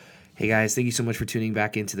Hey guys, thank you so much for tuning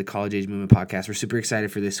back into the College Age Movement Podcast. We're super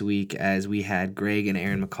excited for this week as we had Greg and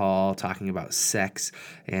Aaron McCall talking about sex,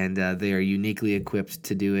 and they are uniquely equipped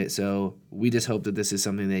to do it. So we just hope that this is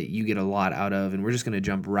something that you get a lot out of, and we're just going to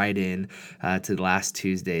jump right in to last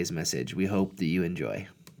Tuesday's message. We hope that you enjoy.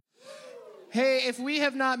 Hey, if we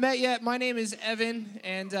have not met yet, my name is Evan,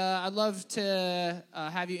 and I'd love to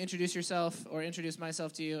have you introduce yourself or introduce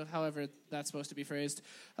myself to you, however that's supposed to be phrased.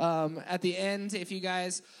 At the end, if you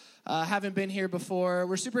guys haven't been here before,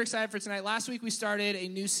 we're super excited for tonight. Last week we started a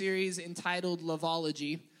new series entitled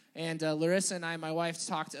Loveology, and Larissa and I, my wife,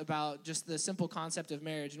 talked about just the simple concept of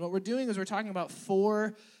marriage. And what we're doing is we're talking about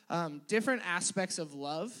 4 different aspects of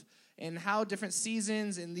love and how different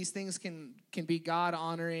seasons and these things can be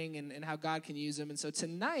God-honoring and how God can use them. And so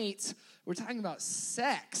tonight, we're talking about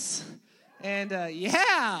sex. And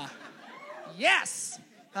yes!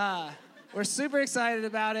 We're super excited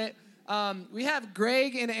about it. We have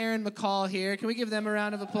Greg and Aaron McCall here. Can we give them a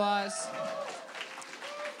round of applause?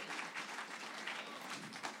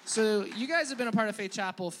 So you guys have been a part of Faith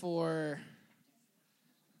Chapel for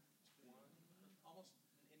almost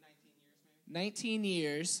 19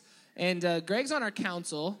 years. And Greg's on our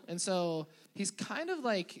council, and so he's kind of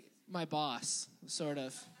like my boss, sort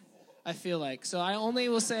of, I feel like. So I will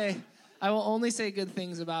only say good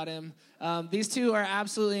things about him. These two are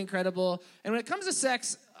absolutely incredible. And when it comes to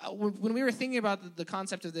sex, when we were thinking about the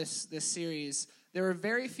concept of this series, there were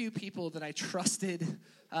very few people that I trusted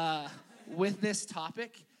with this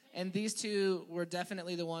topic. And these two were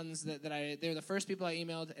definitely the ones they were the first people I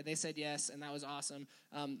emailed, and they said yes, and that was awesome.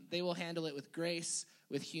 They will handle it with grace,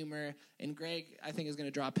 with humor, and Greg, I think, is going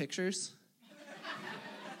to draw pictures.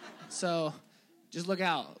 So just look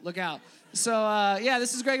out. So,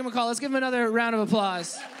 this is Greg and McCall. Let's give him another round of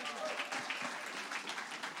applause.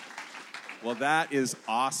 Well, that is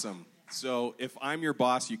awesome. So if I'm your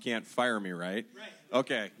boss, you can't fire me, right? Right.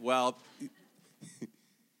 Okay, well,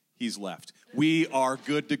 he's left. We are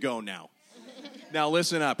good to go now. Now,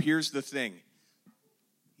 listen up. Here's the thing.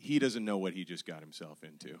 He doesn't know what he just got himself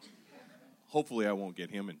into. Hopefully, I won't get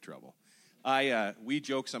him in trouble. We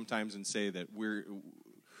joke sometimes and say that we're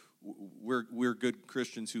good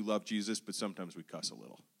Christians who love Jesus, but sometimes we cuss a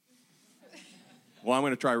little. Well, I'm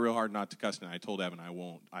going to try real hard not to cuss now. I told Evan I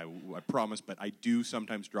won't. I promise, but I do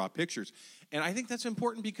sometimes draw pictures. And I think that's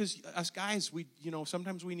important because us guys,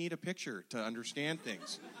 sometimes we need a picture to understand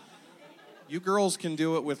things. You girls can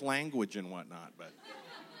do it with language and whatnot, but.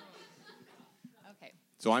 Okay.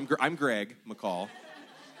 So I'm Greg McCall.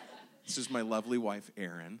 This is my lovely wife,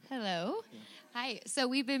 Erin. Hello. Yeah. Hi. So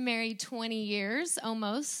we've been married 20 years,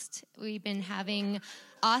 almost. We've been having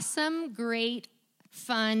awesome, great,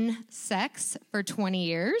 fun sex for 20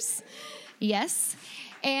 years. Yes.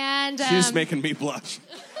 And she's making me blush.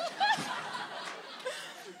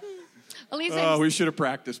 At least we should have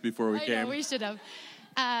practiced before we came. Know, we should have.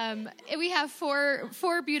 We have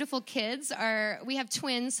four beautiful kids. We have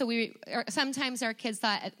twins, so sometimes our kids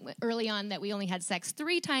thought early on that we only had sex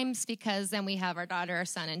 3 times because then we have our daughter, our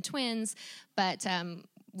son, and twins. But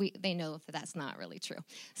they know that that's not really true.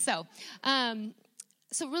 So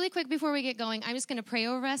really quick before we get going, I'm just going to pray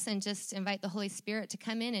over us and just invite the Holy Spirit to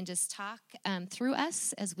come in and just talk through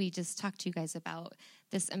us as we just talk to you guys about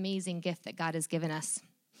this amazing gift that God has given us.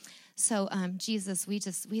 So Jesus,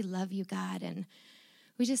 we love you, God, and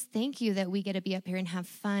we just thank you that we get to be up here and have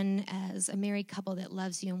fun as a married couple that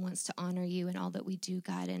loves you and wants to honor you in all that we do,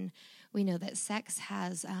 God. And we know that sex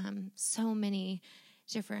has so many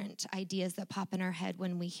different ideas that pop in our head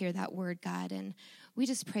when we hear that word, God. And we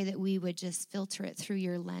just pray that we would just filter it through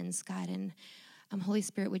your lens, God. And Holy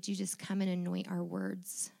Spirit, would you just come and anoint our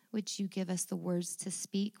words? Would you give us the words to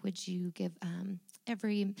speak? Would you give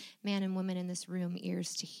every man and woman in this room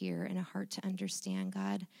ears to hear and a heart to understand,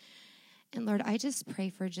 God? And Lord, I just pray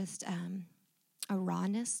for just a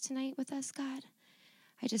rawness tonight with us, God.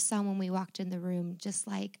 I just saw when we walked in the room, just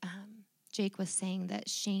like Jake was saying, that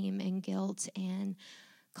shame and guilt and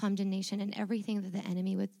condemnation and everything that the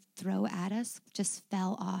enemy would throw at us just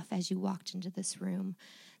fell off as you walked into this room,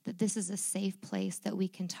 that this is a safe place that we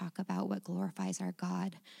can talk about what glorifies our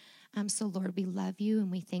God. So, Lord, we love you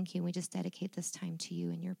and we thank you, and we just dedicate this time to you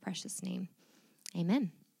in your precious name.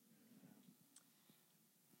 Amen.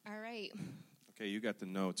 All right. Okay, you got the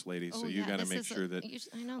notes, ladies, so you got to make sure that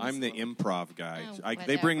I'm the little improv guy.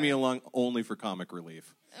 They bring me along only for comic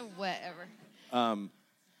relief. Whatever.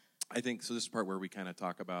 I think, so this is the part where we kind of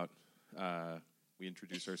talk about, we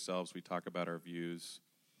introduce ourselves, we talk about our views,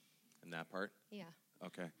 and that part? Yeah.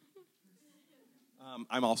 Okay.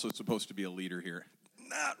 I'm also supposed to be a leader here.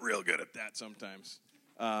 Not real good at that sometimes.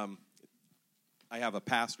 I have a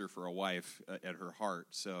pastor for a wife at her heart,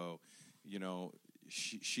 so,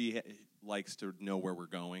 she likes to know where we're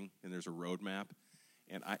going, and there's a roadmap.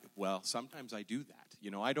 And sometimes I do that.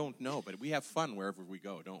 I don't know, but we have fun wherever we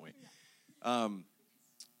go, don't we?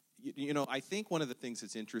 I think one of the things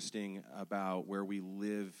that's interesting about where we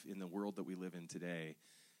live in the world that we live in today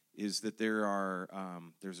is that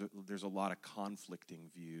there's a lot of conflicting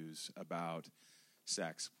views about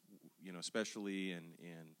sex, especially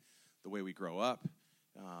in the way we grow up,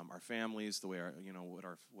 our families, the way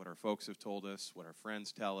what our folks have told us, what our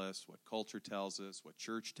friends tell us, what culture tells us, what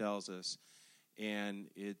church tells us, and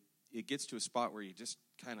it gets to a spot where you just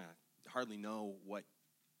kind of hardly know what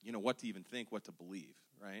to even think, what to believe,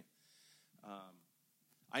 right?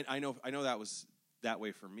 I know that was that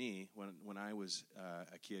way for me when I was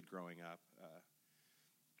a kid growing up.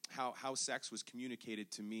 How sex was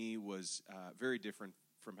communicated to me was very different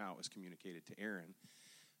from how it was communicated to Aaron.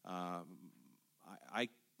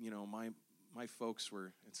 My folks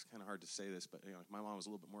were, it's kind of hard to say this, but my mom was a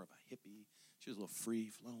little bit more of a hippie. She was a little free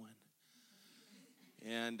flowing.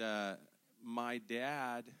 And my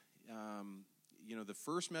dad, the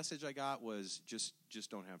first message I got was just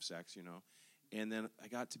don't have sex, And then I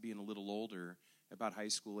got to being a little older, about high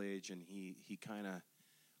school age, and he kind of,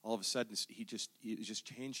 all of a sudden, it just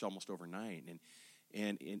changed almost overnight,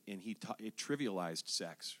 and it trivialized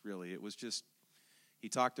sex. Really, it was just, he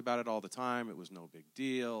talked about it all the time. It was no big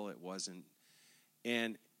deal. It wasn't,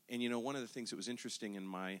 and one of the things that was interesting in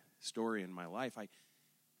my story in my life,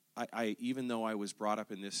 I even though I was brought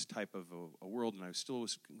up in this type of a world, and I still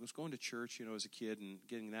was going to church, as a kid, and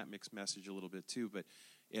getting that mixed message a little bit too, but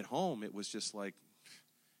at home it was just like,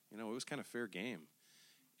 it was kind of fair game.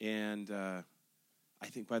 And I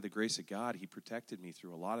think by the grace of God, he protected me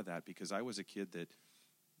through a lot of that, because I was a kid that,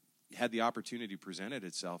 had the opportunity presented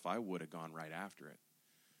itself, I would have gone right after it.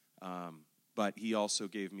 But he also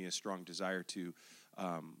gave me a strong desire to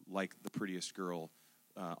like the prettiest girl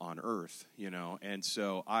on earth, and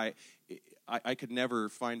so I could never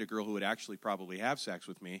find a girl who would actually probably have sex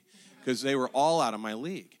with me, because they were all out of my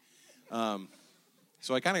league.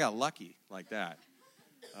 So I kind of got lucky like that.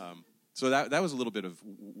 So that was a little bit of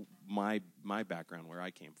my background, where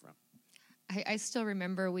I came from. I still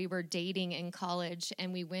remember we were dating in college,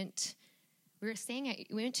 and we went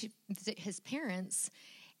to visit his parents,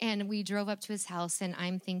 and we drove up to his house, and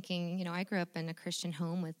I'm thinking, I grew up in a Christian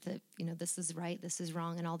home with this is right, this is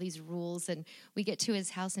wrong, and all these rules. And we get to his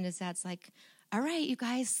house, and his dad's like, all right, you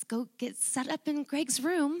guys go get set up in Greg's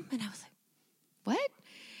room. And I was like, what?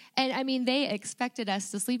 And I mean, they expected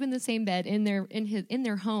us to sleep in the same bed in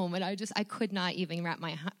their home, and I could not even wrap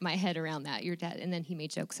my head around that. Your dad, and then he made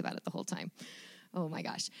jokes about it the whole time. Oh my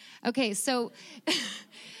gosh. Okay, so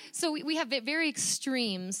we have very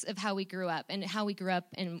extremes of how we grew up, and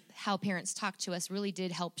how parents talked to us really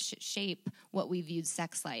did help shape what we viewed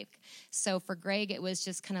sex like. So for Greg, it was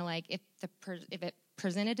just kind of like, if it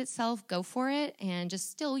presented itself, go for it, and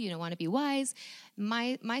just still want to be wise.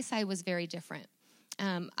 My side was very different.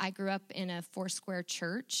 I grew up in a Foursquare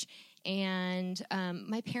church, and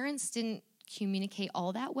my parents didn't communicate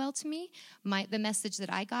all that well to me. The message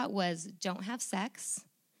that I got was, don't have sex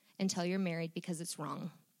until you're married, because it's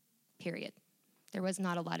wrong, period. There was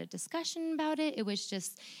not a lot of discussion about it. It was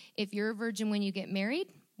just, if you're a virgin when you get married,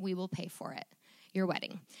 we will pay for it, your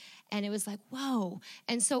wedding. And it was like, whoa.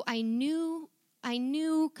 And so I knew,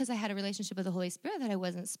 because I had a relationship with the Holy Spirit, that I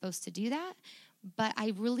wasn't supposed to do that. But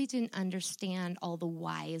I really didn't understand all the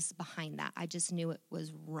whys behind that. I just knew it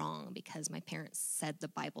was wrong because my parents said the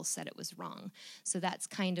Bible said it was wrong. So that's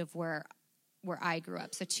kind of where I grew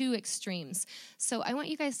up. So two extremes. So I want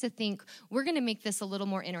you guys to think, we're going to make this a little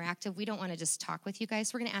more interactive. We don't want to just talk with you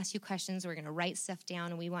guys. We're going to ask you questions. We're going to write stuff down,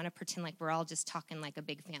 and we want to pretend like we're all just talking like a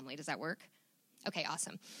big family. Does that work? Okay,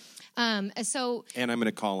 awesome. And I'm going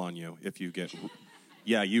to call on you if you get,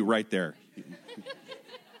 yeah, you right there,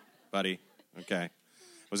 buddy. Okay. I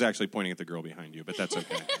was actually pointing at the girl behind you, but that's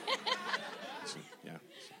okay. Yeah.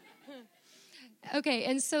 Okay,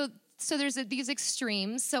 and so there's these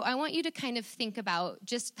extremes. So I want you to kind of think about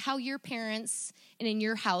just how your parents and in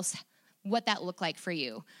your house, what that looked like for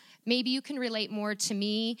you. Maybe you can relate more to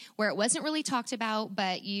me, where it wasn't really talked about,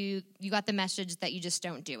 but you got the message that you just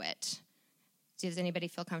don't do it. Does anybody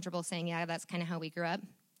feel comfortable saying, yeah, that's kind of how we grew up?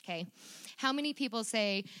 Okay. How many people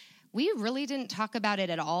say, we really didn't talk about it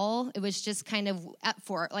at all? It was just kind of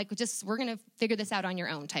we're going to figure this out on your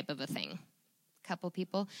own type of a thing. A couple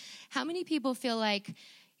people. How many people feel like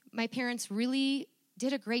my parents really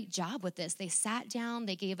did a great job with this. They sat down,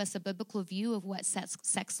 they gave us a biblical view of what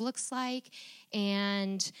sex looks like,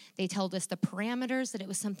 and they told us the parameters, that it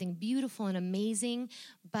was something beautiful and amazing,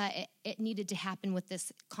 but it needed to happen with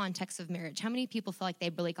this context of marriage. How many people feel like they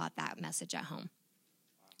really got that message at home?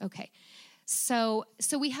 Okay. So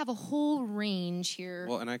we have a whole range here.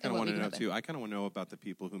 Well, and I kind of want to know, too, I kind of want to know about the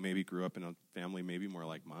people who maybe grew up in a family maybe more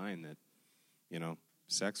like mine that,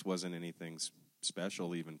 sex wasn't anything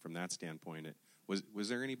special even from that standpoint. Was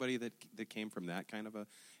there anybody that came from that kind of a,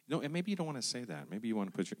 and maybe you don't want to say that. Maybe you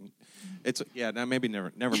want to put maybe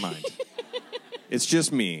never mind. It's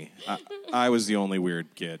just me. I was the only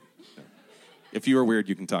weird kid. If you were weird,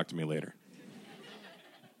 you can talk to me later.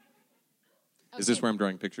 Okay. Is this where I'm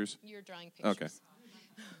drawing pictures? You're drawing pictures. Okay.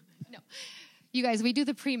 No. You guys, we do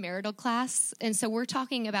the premarital class, and so we're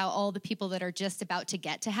talking about all the people that are just about to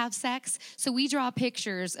get to have sex. So we draw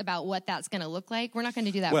pictures about what that's going to look like. We're not going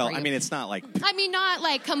to do that for you. Well, I mean, it's not like... not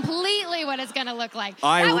like completely what it's going to look like.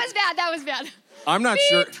 That was bad. I'm not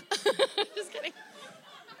sure... Just kidding.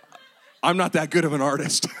 I'm not that good of an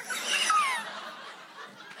artist.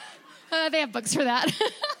 They have books for that.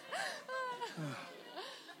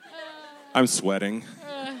 I'm sweating.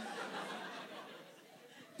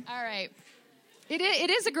 All right. It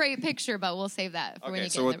is a great picture, but we'll save that for when you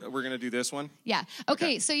get so there. we're going to do this one? Yeah.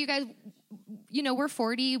 Okay, so you guys, we're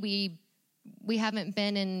 40. We haven't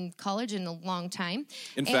been in college in a long time.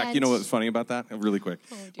 In fact, you know what's funny about that? Really quick.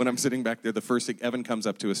 When I'm sitting back there, the first thing, Evan comes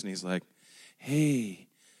up to us and he's like, hey,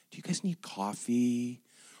 do you guys need coffee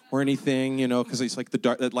or anything? Because he's like,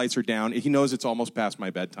 the lights are down. He knows it's almost past my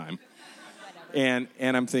bedtime. And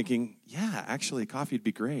I'm thinking, yeah, actually, coffee would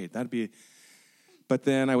be great. That'd be... But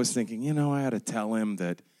then I was thinking, I ought to tell him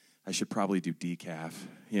that I should probably do decaf,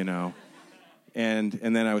 And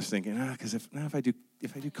then I was thinking, because if I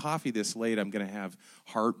do coffee this late, I'm going to have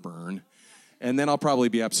heartburn, and then I'll probably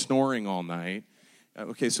be up snoring all night.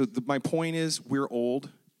 Okay, so my point is, we're old,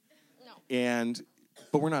 but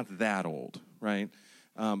we're not that old, right?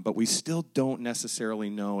 But we still don't necessarily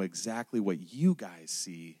know exactly what you guys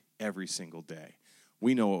see every single day.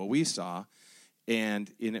 We know what we saw.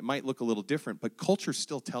 And it might look a little different, but culture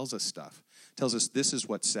still tells us stuff. Tells us this is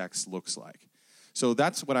what sex looks like. So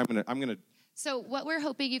that's what I'm gonna. So what we're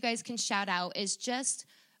hoping you guys can shout out is just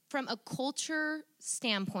from a culture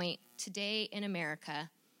standpoint today in America,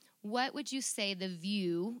 what would you say the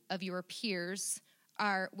view of your peers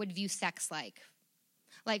would view sex like?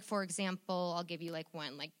 Like, for example, I'll give you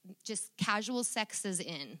one, just casual sex is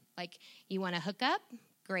in. Like, you want to hook up?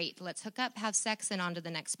 Great, let's hook up, have sex, and on to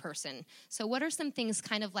the next person. So what are some things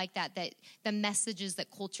kind of like that the messages that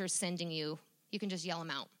culture is sending you? You can just yell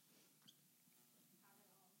them out.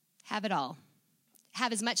 Have it all.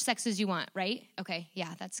 Have as much sex as you want, right? Okay,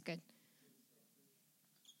 yeah, that's good.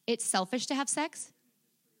 It's selfish to have sex?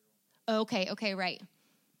 Okay, right.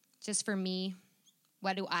 Just for me,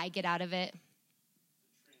 what do I get out of it?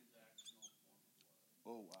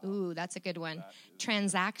 Oh, wow. Ooh, that's a good one.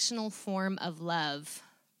 Transactional form of love.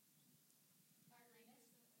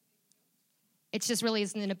 It just really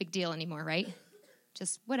isn't a big deal anymore, right?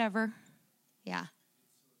 Just whatever. Yeah.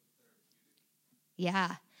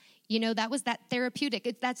 Yeah. That was that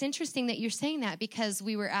therapeutic. That's interesting that you're saying that, because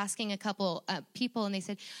we were asking a couple people and they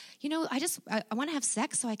said, I want to have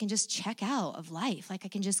sex so I can just check out of life. Like, I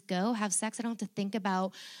can just go have sex. I don't have to think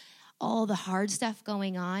about all the hard stuff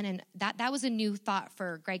going on. And that was a new thought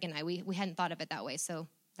for Greg and I. We hadn't thought of it that way. So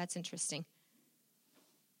that's interesting.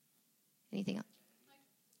 Anything else?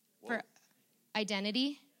 For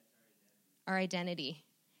identity? Our identity.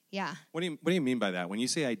 Yeah. What do you mean by that? When you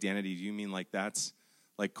say identity, do you mean like that's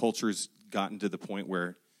like culture's gotten to the point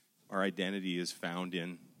where our identity is found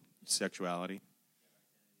in sexuality?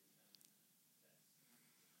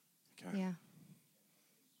 Okay. Yeah.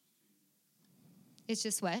 It's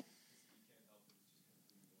just what?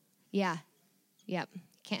 Yeah. Yep.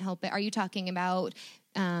 Can't help it. Are you talking about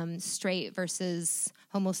straight versus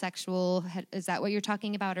homosexual? Is that what you're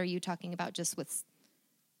talking about? Or are you talking about just with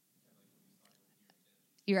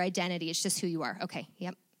your identity? It's just who you are. Okay.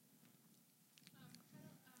 Yep.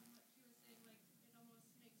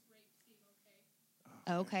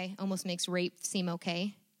 Okay. Almost makes rape seem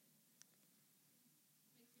okay.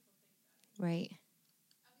 Right.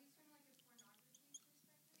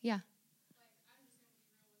 Yeah.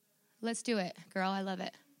 Let's do it, girl. I love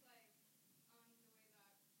it.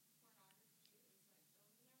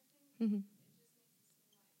 Mm-hmm.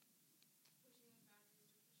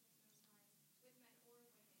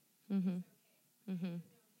 Mm-hmm. Mm-hmm.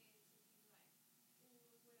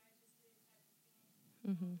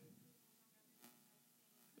 Mm-hmm.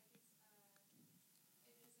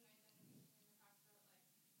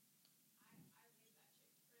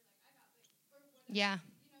 Yeah.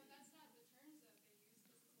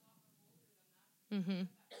 Mm-hmm.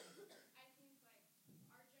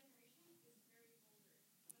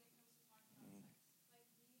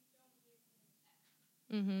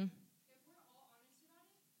 Mm-hmm.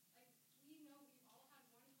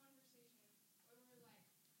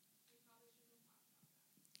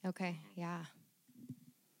 Okay. Yeah.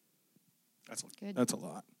 Good. That's a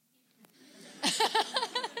lot.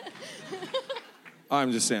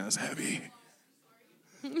 I'm just saying it's heavy.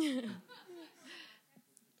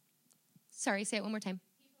 Sorry, say it one more time.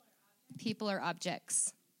 People are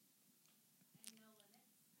objects.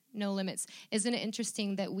 No limits. Isn't it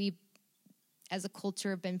interesting that we, as a culture,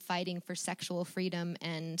 have been fighting for sexual freedom,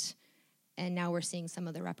 and now we're seeing some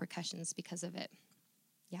of the repercussions because of it?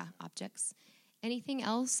 Yeah, objects. Anything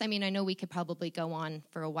else? I mean, I know we could probably go on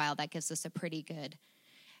for a while. That gives us a pretty good.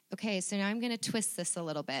 Okay, so now I'm going to twist this a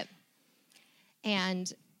little bit.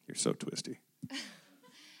 And You're so twisty.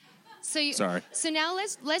 Sorry. So now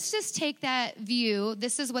let's just take that view.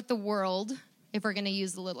 This is what the world, if we're going to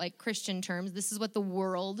use the like Christian terms, this is what the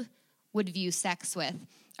world would view sex with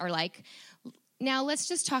or like. Now let's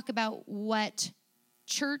just talk about what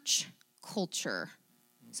church culture.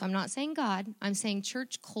 So I'm not saying God. I'm saying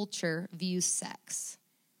church culture views sex.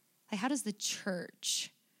 Like, how does the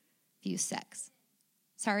church view sex?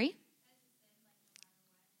 Sorry?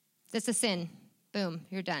 That's a sin. Boom,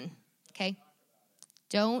 you're done. Okay?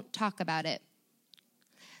 Don't talk about it.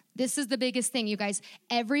 This is the biggest thing, you guys.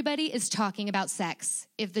 Everybody is talking about sex.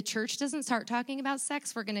 If the church doesn't start talking about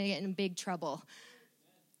sex, we're going to get in big trouble.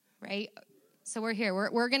 Right? So we're here.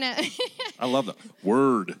 We're going to... I love that.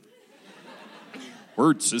 Word.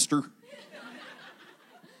 Word, sister.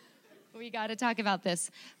 We got to talk about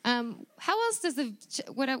this. How else does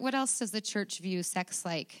what else does the church view sex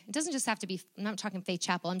like? It doesn't just have to be, I'm not talking Faith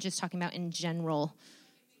Chapel. I'm just talking about in general.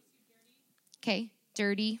 Okay.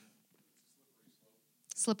 Dirty.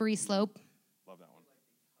 Slippery slope. Love that one.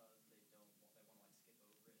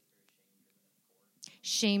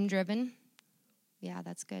 Shame driven. Yeah,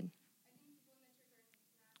 that's good.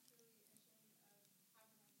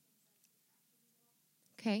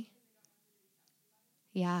 Okay.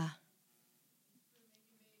 Yeah.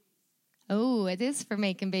 Oh, it is for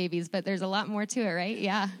making babies, but there's a lot more to it, right?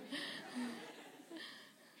 Yeah.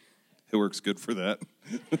 It works good for that.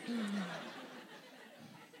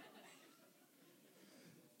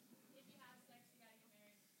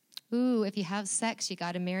 Ooh, if you have sex, you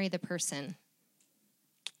got to marry the person.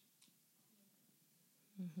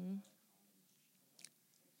 Mm-hmm.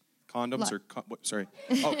 Condoms sorry.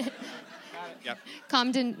 Oh, yeah.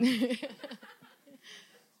 Comden.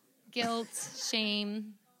 Guilt,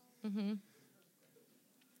 shame. Mm-hmm.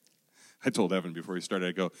 I told Evan before he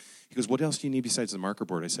started, he goes, what else do you need besides the marker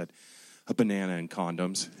board? I said, a banana and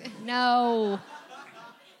condoms. No.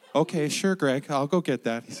 Okay, sure, Greg. I'll go get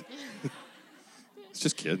that. It's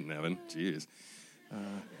just kidding, Evan. Jeez. Oh,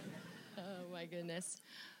 my goodness.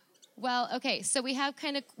 Well, okay, so we have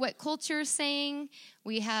kind of what culture is saying.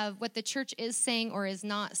 We have what the church is saying or is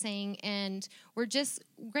not saying. And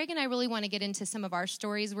Greg and I really want to get into some of our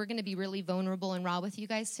stories. We're going to be really vulnerable and raw with you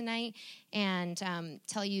guys tonight and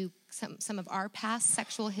tell you some of our past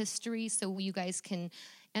sexual history so you guys can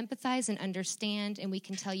empathize and understand, and we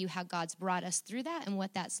can tell you how God's brought us through that and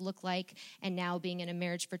what that's looked like, and now being in a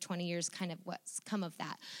marriage for 20 years, kind of what's come of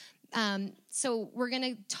that. So we're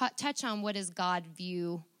going to touch on what does God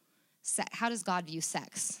view how does God view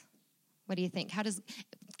sex? What do you think? How does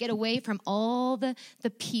get away from all the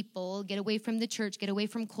people, get away from the church, get away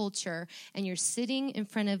from culture, and you're sitting in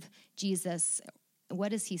front of Jesus. What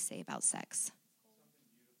does he say about sex?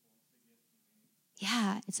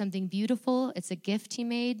 Yeah, it's something beautiful. It's a gift he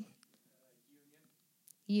made.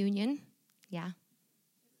 Union. Yeah.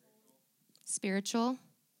 Spiritual.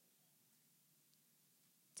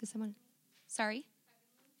 To someone? Sorry?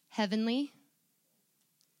 Heavenly.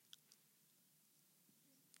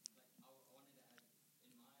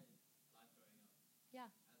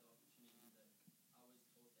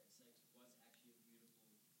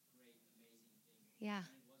 Yeah.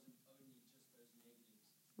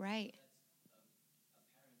 Right.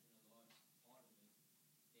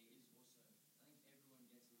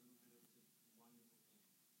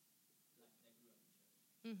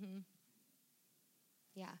 Mm-hmm.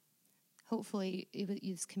 Yeah. Hopefully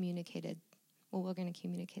you've communicated. Well, we're going to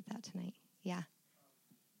communicate that tonight. Yeah.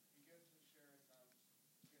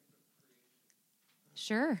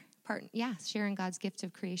 Sure. Sharing God's gift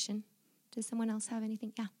of creation. Does someone else have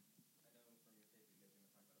anything? Yeah.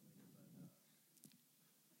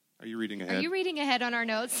 Are you reading ahead? Are you reading ahead on our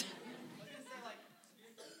notes?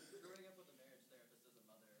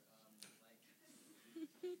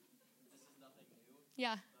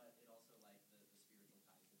 Yeah.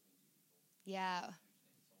 Yeah.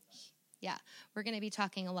 Yeah. We're going to be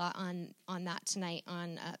talking a lot on that tonight,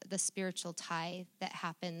 on the spiritual tie that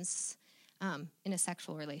happens in a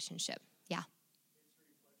sexual relationship. Yeah.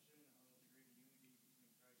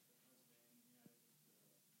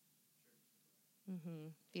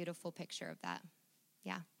 Beautiful picture of that.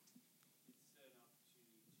 Yeah.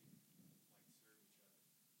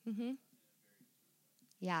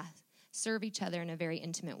 Yeah. Serve each other in a very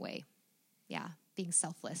intimate way. Yeah. Being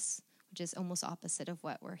selfless, which is almost opposite of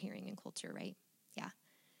what we're hearing in culture, right? Yeah.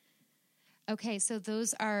 Okay, so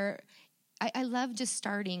those are, I love just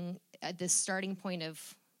starting at this starting point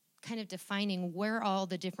of kind of defining where all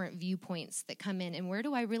the different viewpoints that come in and where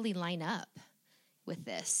do I really line up with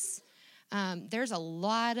this. There's a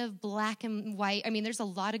lot of black and white. I mean, there's a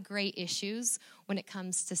lot of gray issues when it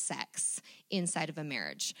comes to sex inside of a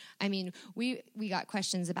marriage. I mean, we got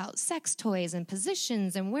questions about sex toys and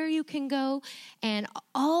positions and where you can go and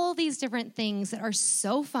all these different things that are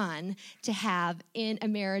so fun to have in a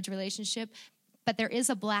marriage relationship. But there is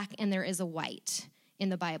a black and there is a white in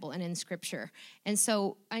the Bible and in Scripture. And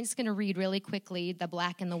so I'm just going to read really quickly the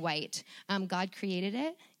black and the white. God created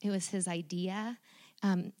it. It was his idea.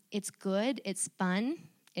 It's good, it's fun,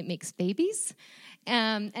 it makes babies.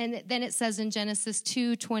 And then it says in Genesis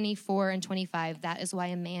 2:24 and 25, that is why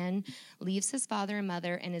a man leaves his father and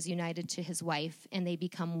mother and is united to his wife, and they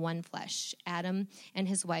become one flesh. Adam and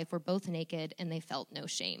his wife were both naked, and they felt no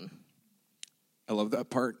shame. I love that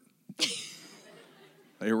part.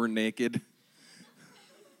 They were naked.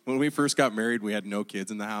 When we first got married, we had no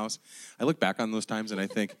kids in the house. I look back on those times and I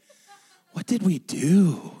think, what did we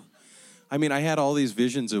do? I mean, I had all these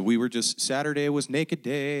visions of we were just, Saturday was naked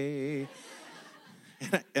day.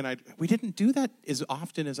 And we didn't do that as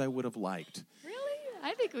often as I would have liked. Really?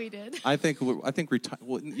 I think we did. I think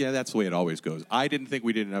yeah, that's the way it always goes. I didn't think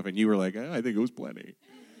we did enough, and you were like, I think it was plenty.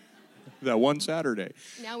 That one Saturday.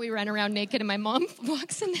 Now we run around naked, and my mom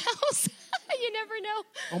walks in the house. You never know.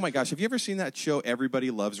 Oh, my gosh. Have you ever seen that show,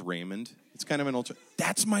 Everybody Loves Raymond? It's kind of an old show.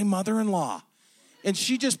 That's my mother-in-law. And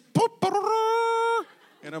she just...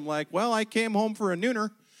 And I'm like, well, I came home for a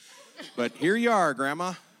nooner, but here you are,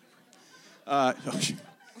 Grandma.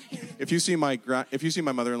 If you see my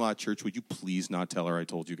mother-in-law at church, would you please not tell her I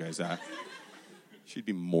told you guys that? She'd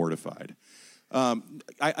be mortified.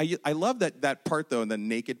 I love that part, though, the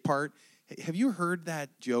naked part. Have you heard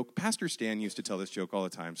that joke? Pastor Stan used to tell this joke all the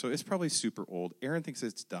time, so it's probably super old. Aaron thinks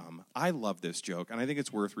it's dumb. I love this joke, and I think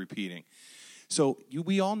it's worth repeating. So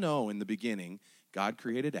we all know in the beginning, God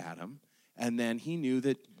created Adam. And then he knew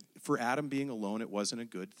that for Adam being alone, it wasn't a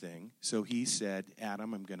good thing. So he said,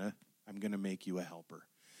 Adam, I'm gonna make you a helper.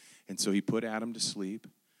 And so he put Adam to sleep,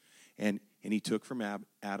 and he took from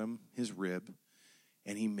Adam his rib,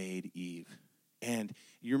 and he made Eve. And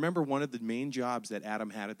you remember one of the main jobs that Adam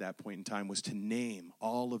had at that point in time was to name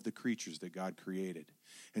all of the creatures that God created.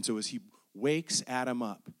 And so as he wakes Adam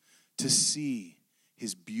up to see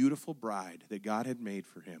his beautiful bride that God had made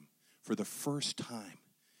for him for the first time,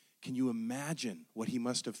 can you imagine what he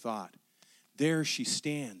must have thought? There she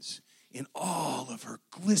stands in all of her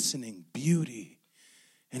glistening beauty.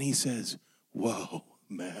 And he says, whoa,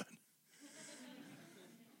 man.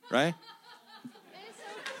 Right?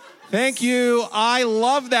 Thank you. I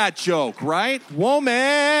love that joke, right?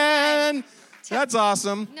 Woman. That's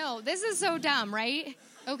awesome. No, this is so dumb, right?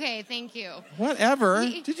 Okay, thank you. Whatever.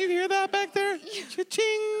 Did you hear that back there?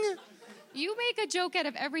 Cha-ching. You make a joke out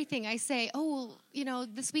of everything. I say, oh,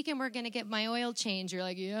 this weekend we're going to get my oil change. You're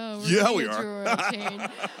like, yeah, we are. Your oil change.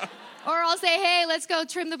 Or I'll say, hey, let's go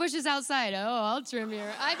trim the bushes outside. Oh, I'll trim your.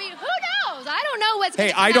 I mean, who knows? I don't know what's going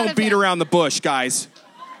to come I don't out of beat it. around the bush, guys.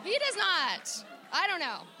 He does not. I don't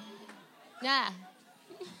know. Nah.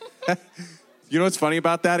 You know what's funny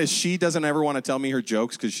about that is she doesn't ever want to tell me her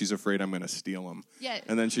jokes because she's afraid I'm going to steal them. Yeah.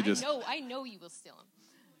 And then she just. I know you will steal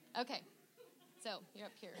them. Okay. So you're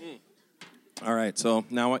up here. All right. So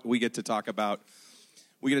now we get to talk about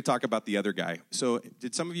the other guy. So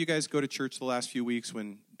did some of you guys go to church the last few weeks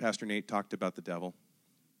when Pastor Nate talked about the devil?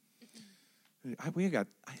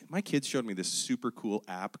 My kids showed me this super cool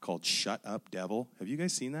app called Shut Up Devil. Have you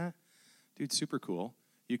guys seen that? Dude, super cool.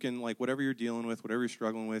 You can, whatever you're dealing with, whatever you're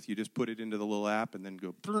struggling with, you just put it into the little app and then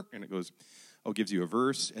go, and it goes, gives you a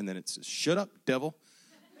verse, and then it says, shut up, devil.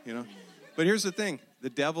 But here's the thing. The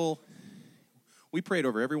devil, we prayed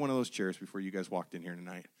over every one of those chairs before you guys walked in here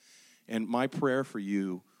tonight. And my prayer for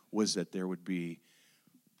you was that the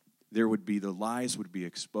lies would be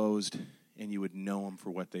exposed and you would know them for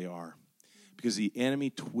what they are. Because the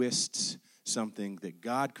enemy twists something that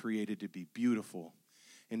God created to be beautiful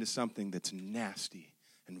into something that's nasty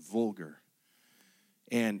and vulgar.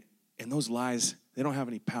 And those lies, they don't have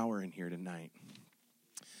any power in here tonight.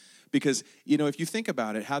 Because, if you think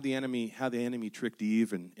about it, how the enemy tricked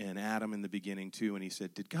Eve and Adam in the beginning too, and he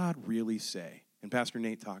said, did God really say? And Pastor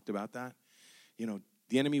Nate talked about that.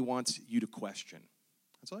 The enemy wants you to question.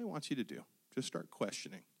 That's all he wants you to do. Just start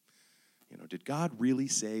questioning. Did God really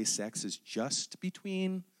say sex is just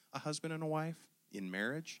between a husband and a wife in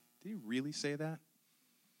marriage? Did he really say that?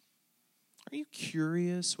 Are you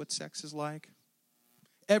curious what sex is like?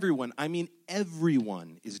 Everyone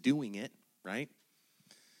is doing it, right?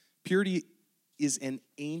 Purity is an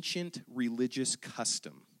ancient religious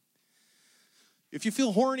custom. If you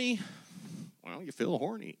feel horny, well, you feel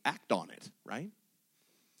horny. Act on it, right?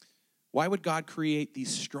 Why would God create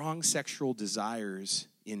these strong sexual desires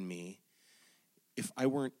in me if I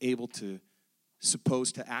weren't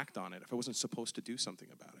supposed to act on it, if I wasn't supposed to do something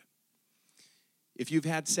about it? If you've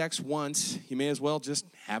had sex once, you may as well just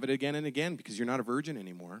have it again and again because you're not a virgin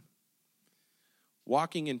anymore.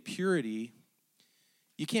 Walking in purity,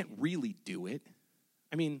 you can't really do it.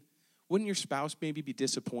 Wouldn't your spouse maybe be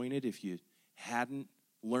disappointed if you hadn't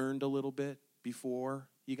learned a little bit before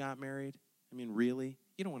you got married? Really?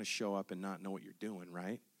 You don't want to show up and not know what you're doing,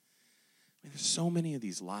 right? There's so many of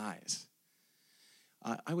these lies.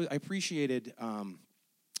 I appreciated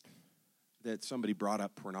that somebody brought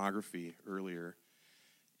up pornography earlier.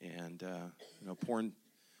 And, porn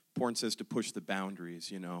says to push the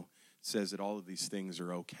boundaries, It says that all of these things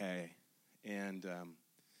are okay. And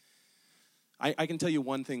I can tell you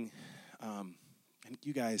one thing, and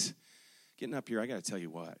you guys, getting up here, I got to tell you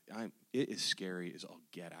what, it is scary as all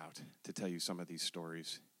get out to tell you some of these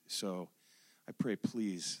stories. So I pray,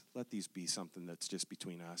 please, let these be something that's just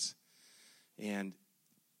between us. And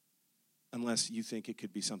unless you think it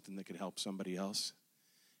could be something that could help somebody else,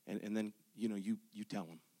 and then, you tell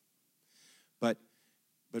them.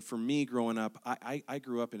 But for me growing up, I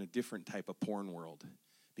grew up in a different type of porn world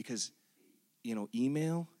because,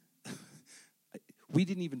 email, we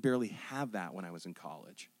didn't even barely have that when I was in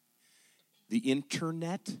college. The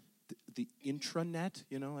internet, the intranet,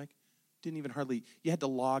 didn't even hardly, you had to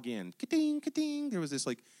log in. Ka-ding, ka-ding. There was this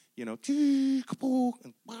to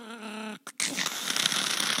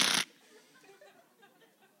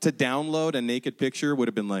download a naked picture would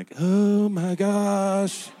have been like, oh my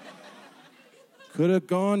gosh. Could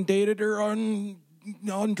have dated her,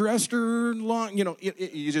 undressed her,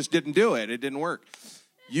 you just didn't do it. It didn't work.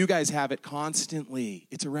 You guys have it constantly.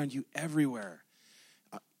 It's around you everywhere.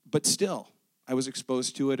 But still, I was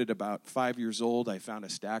exposed to it at about 5 years old. I found a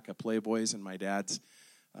stack of Playboys in my dad's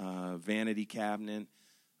vanity cabinet.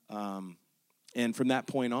 And from that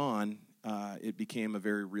point on, it became a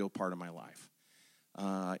very real part of my life.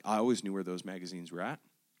 I always knew where those magazines were at.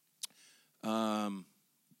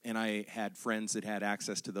 And I had friends that had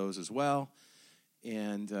access to those as well.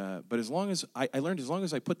 And but as long as I learned, as long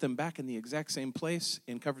as I put them back in the exact same place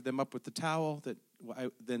and covered them up with the towel,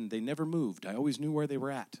 then they never moved. I always knew where they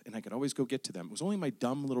were at, and I could always go get to them. It was only my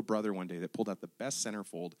dumb little brother one day that pulled out the best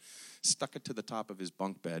centerfold, stuck it to the top of his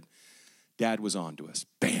bunk bed. Dad was on to us.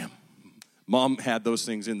 Bam! Mom had those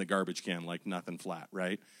things in the garbage can like nothing flat,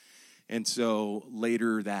 right? And so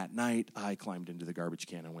later that night, I climbed into the garbage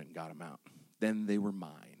can and went and got them out. Then they were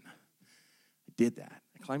mine. I did that.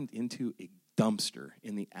 I climbed into a dumpster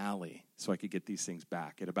in the alley so I could get these things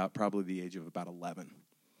back at about probably the age of about 11.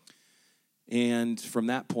 And from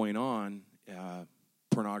that point on,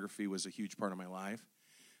 pornography was a huge part of my life.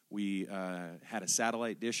 We had a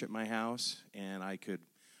satellite dish at my house, and I could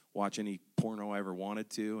watch any porno I ever wanted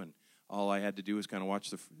to, and all I had to do was kind of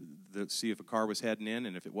watch see if a car was heading in,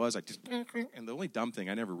 and if it was, I just, and the only dumb thing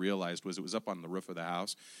I never realized was it was up on the roof of the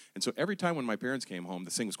house. And so every time when my parents came home,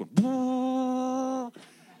 the thing was going,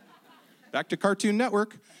 back to Cartoon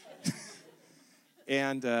Network.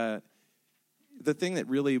 And the thing that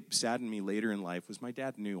really saddened me later in life was my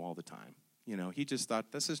dad knew all the time. You know, he just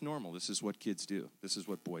thought, this is normal. This is what kids do. This is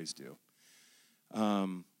what boys do.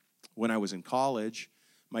 When I was in college,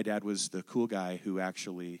 my dad was the cool guy who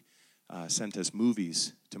actually sent us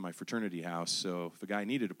movies to my fraternity house. So if a guy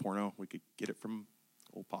needed a porno, we could get it from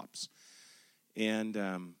old Pops. And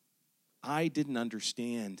I didn't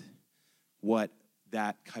understand what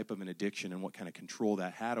that type of an addiction and what kind of control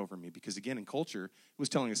that had over me. Because again, in culture, it was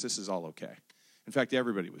telling us this is all okay. In fact,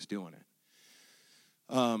 everybody was doing it.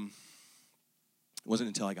 It wasn't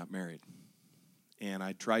until I got married. And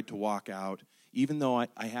I tried to walk out, even though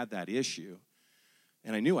I had that issue,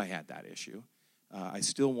 and I knew I had that issue. I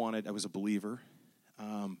still wanted, I was a believer,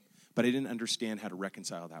 but I didn't understand how to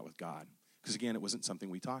reconcile that with God. Because again, it wasn't something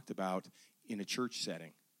we talked about in a church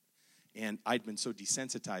setting. And I'd been so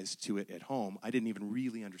desensitized to it at home, I didn't even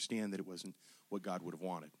really understand that it wasn't what God would have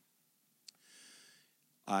wanted.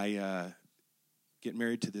 I get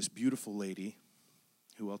married to this beautiful lady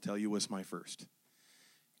who I'll tell you was my first.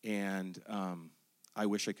 And I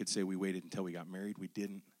wish I could say we waited until we got married. We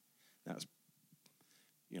didn't. That was,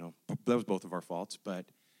 that was both of our faults. But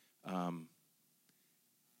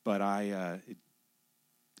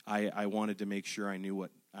I wanted to make sure I knew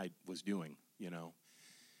what I was doing,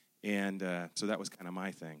 And so that was kind of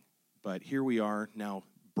my thing. But here we are now,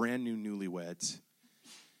 brand new newlyweds,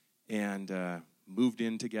 and moved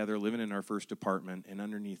in together, living in our first apartment, and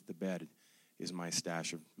underneath the bed is my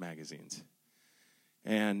stash of magazines.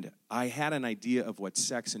 And I had an idea of what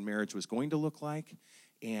sex and marriage was going to look like,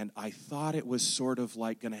 and I thought it was sort of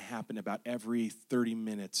like going to happen about every 30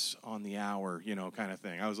 minutes on the hour, kind of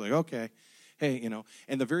thing. I was like, okay, hey,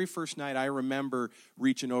 And the very first night, I remember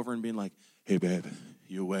reaching over and being like, hey, babe,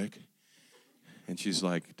 you awake? And she's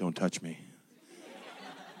like, don't touch me.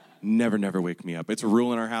 Never wake me up. It's a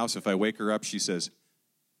rule in our house. If I wake her up, she says,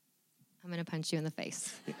 I'm going to punch you in the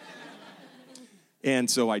face. And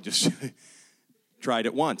so I just tried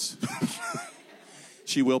it once.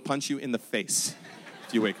 She will punch you in the face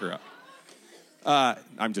if you wake her up.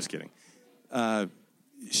 I'm just kidding. I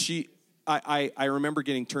remember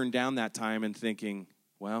getting turned down that time and thinking,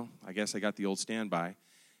 well, I guess I got the old standby.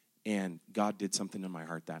 And God did something in my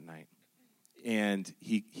heart that night. And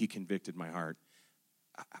he convicted my heart.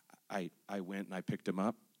 I went and I picked him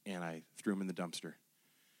up and I threw him in the dumpster.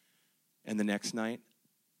 And the next night,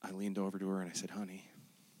 I leaned over to her and I said, honey,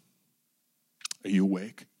 are you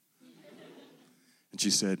awake? And she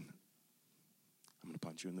said, I'm going to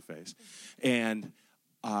punch you in the face. And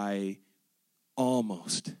I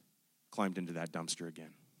almost climbed into that dumpster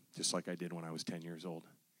again, just like I did when I was 10 years old.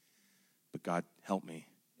 But God helped me,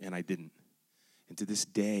 and I didn't. And to this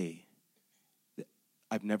day,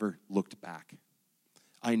 I've never looked back.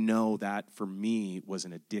 I know that for me was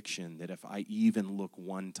an addiction, that if I even look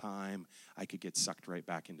one time, I could get sucked right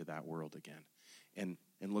back into that world again. And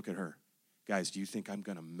look at her. Guys, do you think I'm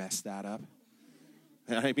going to mess that up?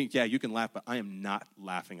 I mean, yeah, you can laugh, but I am not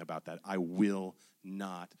laughing about that. I will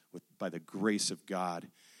not, by the grace of God,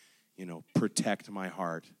 protect my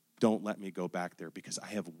heart. Don't let me go back there, because I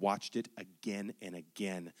have watched it again and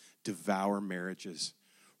again devour marriages,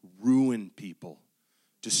 ruin people,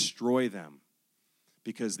 destroy them,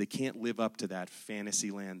 because they can't live up to that fantasy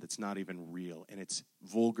land that's not even real, and it's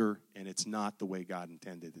vulgar, and it's not the way God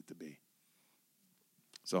intended it to be.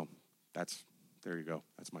 So there you go.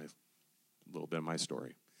 That's my little bit of my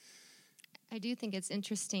story. I do think it's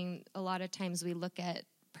interesting. A lot of times we look at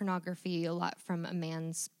pornography a lot from a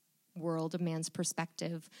man's world, a man's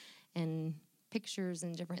perspective, and pictures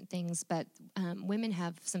and different things, but women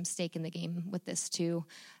have some stake in the game with this too,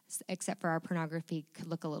 except for our pornography could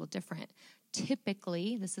look a little different.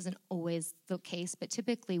 Typically, this isn't always the case, but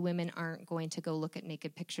typically women aren't going to go look at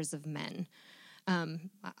naked pictures of men. I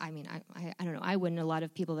don't know, I wouldn't, a lot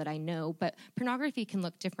of people that I know, but pornography can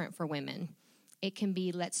look different for women. It can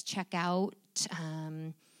be, let's check out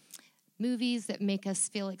movies that make us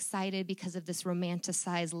feel excited because of this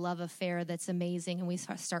romanticized love affair that's amazing, and we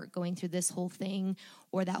start going through this whole thing,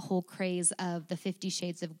 or that whole craze of the 50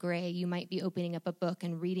 Shades of Grey. You might be opening up a book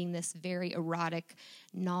and reading this very erotic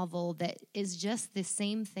novel that is just the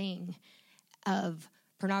same thing of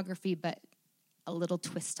pornography, but a little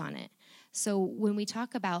twist on it. So when we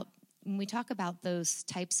talk about those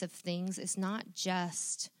types of things, it's not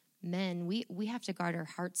just men. We have to guard our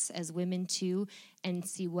hearts as women too, and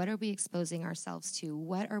see, what are we exposing ourselves to?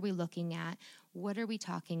 What are we looking at? What are we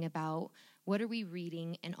talking about? What are we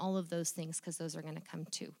reading? And all of those things, because those are going to come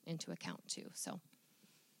into account too.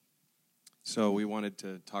 So we wanted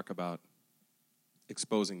to talk about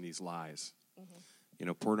exposing these lies.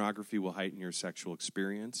 Mm-hmm. Pornography will heighten your sexual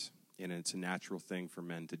experience, and it's a natural thing for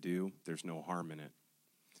men to do. There's no harm in it.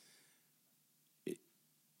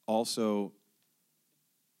 Also,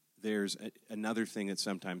 there's another thing that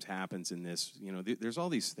sometimes happens in this. There's all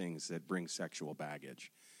these things that bring sexual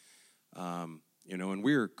baggage. And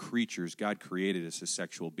we're creatures. God created us as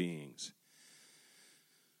sexual beings.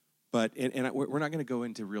 But we're not going to go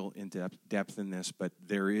into real in-depth in this, but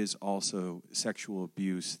there is also sexual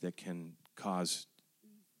abuse that can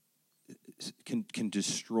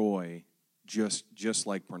destroy, just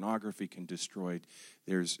like pornography can destroy.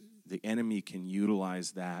 The enemy can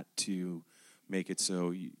utilize that to make it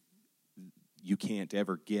so you can't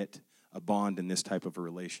ever get a bond in this type of a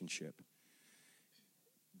relationship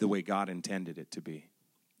the way God intended it to be.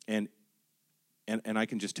 And I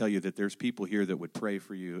can just tell you that there's people here that would pray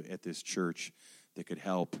for you at this church that could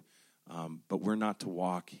help But we're not to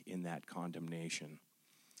walk in that condemnation.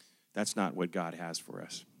 That's not what God has for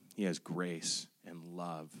us. He has grace and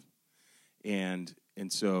love. And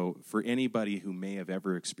so for anybody who may have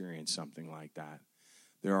ever experienced something like that,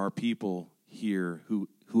 there are people here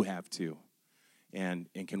who have too, and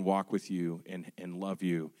can walk with you and love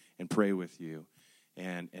you and pray with you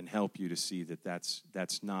and help you to see that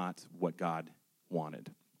that's not what God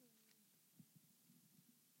wanted.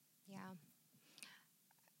 Yeah.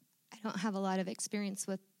 I don't have a lot of experience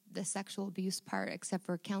with the sexual abuse part except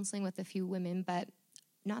for counseling with a few women, but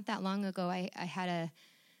not that long ago I had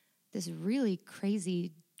this really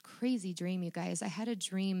crazy dream, you guys. I had a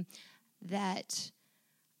dream that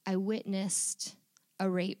I witnessed a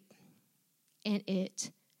rape, and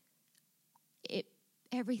it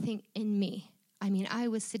everything in me. I mean, I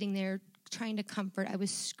was sitting there trying to comfort. I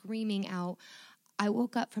was screaming out. I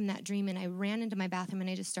woke up from that dream and I ran into my bathroom and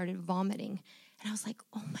I just started vomiting. And I was like,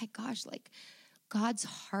 oh my gosh, like God's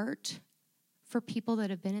heart for people that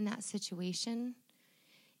have been in that situation,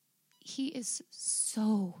 he is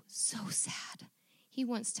so, so sad. He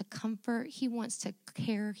wants to comfort. He wants to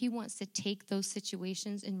care. He wants to take those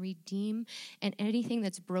situations and redeem. And anything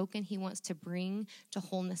that's broken, he wants to bring to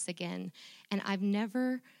wholeness again. And I've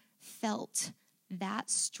never felt that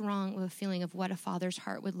strong of a feeling of what a father's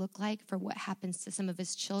heart would look like for what happens to some of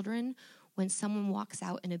his children when someone walks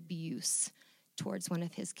out in abuse towards one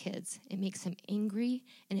of his kids. It makes him angry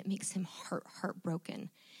and it makes him heartbroken.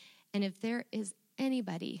 And if there is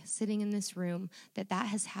anybody sitting in this room that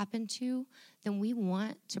has happened to, then we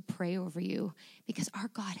want to pray over you, because our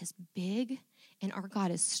God is big and our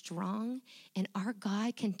God is strong, and our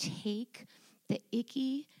God can take the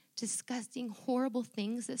icky, disgusting, horrible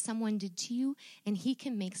things that someone did to you, and he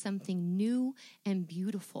can make something new and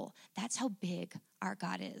beautiful. That's how big our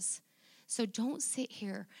God is. So don't sit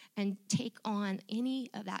here and take on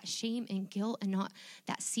any of that shame and guilt and not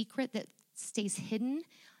that secret that stays hidden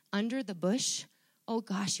under the bush. Oh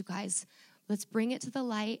gosh, you guys, let's bring it to the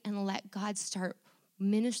light and let God start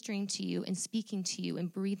ministering to you and speaking to you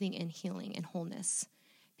and breathing in healing and wholeness.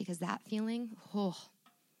 Because that feeling,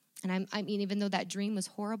 and I mean, even though that dream was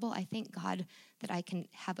horrible, I thank God that I can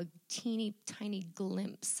have a teeny tiny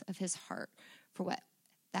glimpse of his heart for what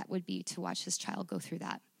that would be to watch his child go through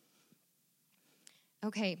that.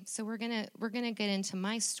 Okay, so we're gonna get into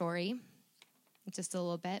my story just a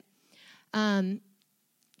little bit.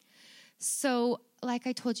 So like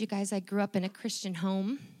I told you guys, I grew up in a Christian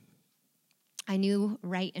home. I knew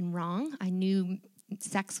right and wrong. I knew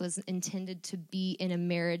sex was intended to be in a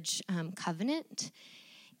marriage covenant,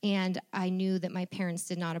 and I knew that my parents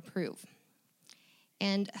did not approve.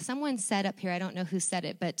 And someone said up here, I don't know who said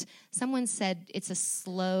it, but someone said it's a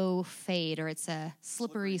slow fade, or it's a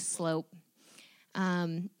slippery slope.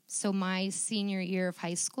 So my senior year of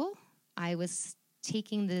high school, I was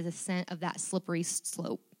taking the descent of that slippery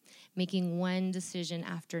slope, making one decision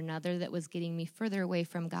after another that was getting me further away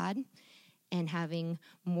from God and having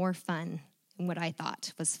more fun than what I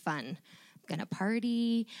thought was fun. I'm going to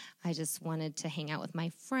party. I just wanted to hang out with my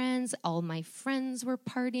friends. All my friends were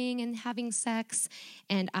partying and having sex,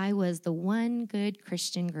 and I was the one good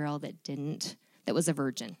Christian girl that was a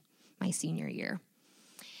virgin my senior year.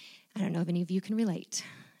 I don't know if any of you can relate.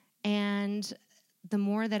 And the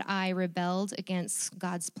more that I rebelled against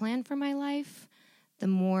God's plan for my life, the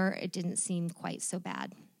more it didn't seem quite so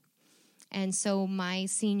bad. And so my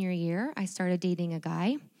senior year, I started dating a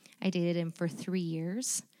guy. I dated him for 3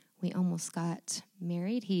 years. We almost got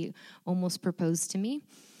married. He almost proposed to me.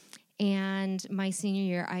 And my senior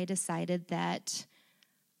year, I decided that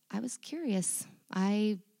I was curious.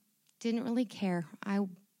 I didn't really care.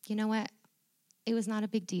 You know what? It was not a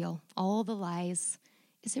big deal. All the lies.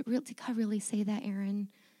 Did God really say that, Aaron?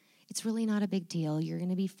 It's really not a big deal. You're going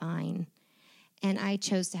to be fine. And I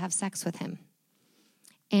chose to have sex with him.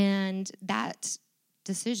 And that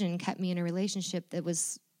decision kept me in a relationship that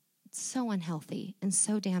was so unhealthy and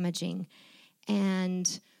so damaging.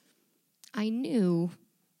 And I knew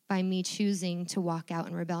by me choosing to walk out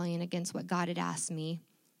in rebellion against what God had asked me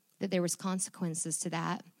that there was consequences to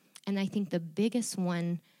that. And I think the biggest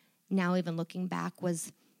one, now even looking back,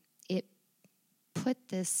 was it put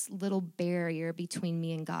this little barrier between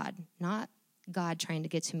me and God. Not God trying to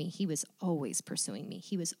get to me. He was always pursuing me.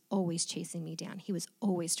 He was always chasing me down. He was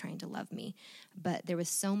always trying to love me. But there was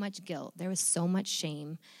so much guilt. There was so much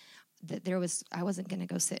shame that I wasn't going to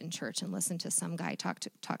go sit in church and listen to some guy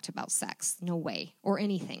talked about sex. No way. Or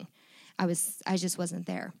anything. I just wasn't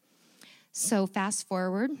there. So fast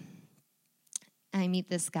forward, I meet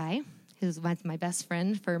this guy who's my best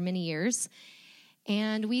friend for many years.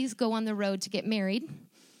 And we go on the road to get married.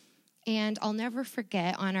 And I'll never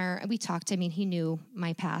forget we talked, he knew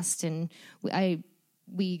my past, and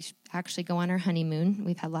we actually go on our honeymoon.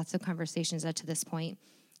 We've had lots of conversations up to this point,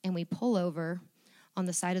 and we pull over on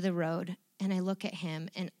the side of the road, and I look at him,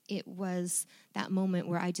 and it was that moment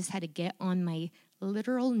where I just had to get on my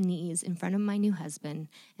literal knees in front of my new husband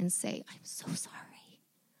and say, I'm so sorry.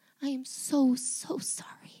 I am so, so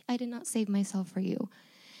sorry. I did not save myself for you.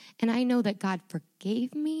 And I know that God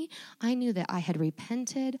forgave me. I knew that I had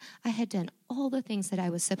repented. I had done all the things that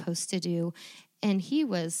I was supposed to do. And he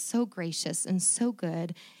was so gracious and so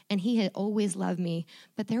good. And he had always loved me.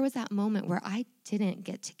 But there was that moment where I didn't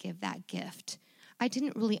get to give that gift. I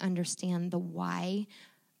didn't really understand the why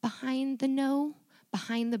behind the no,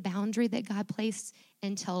 behind the boundary that God placed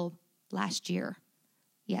until last year.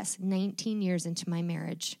 Yes, 19 years into my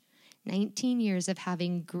marriage. 19 years of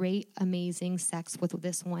having great, amazing sex with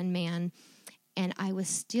this one man. And I was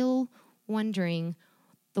still wondering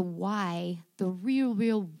the why, the real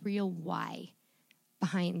why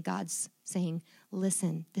behind God's saying,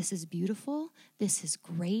 listen, this is beautiful, this is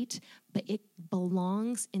great, but it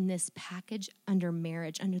belongs in this package under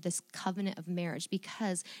marriage, under this covenant of marriage,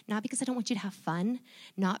 not because I don't want you to have fun,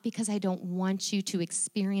 not because I don't want you to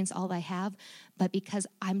experience all I have, but because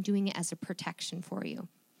I'm doing it as a protection for you.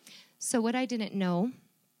 So what I didn't know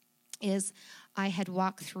is I had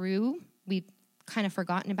walked through, we'd kind of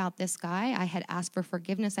forgotten about this guy. I had asked for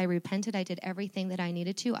forgiveness. I repented. I did everything that I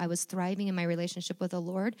needed to. I was thriving in my relationship with the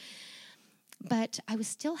Lord. But I was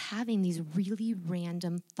still having these really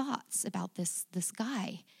random thoughts about this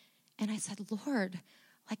guy. And I said, Lord,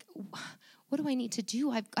 what do I need to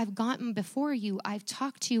do? I've gotten before you. I've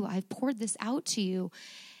talked to you. I've poured this out to you.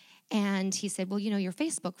 And he said, well, you're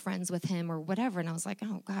Facebook friends with him or whatever. And I was like,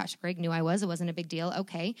 oh, gosh, Greg knew I was. It wasn't a big deal.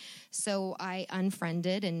 Okay. So I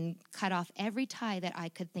unfriended and cut off every tie that I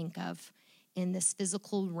could think of in this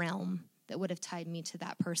physical realm that would have tied me to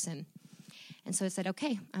that person. And so I said,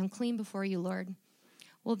 okay, I'm clean before you, Lord.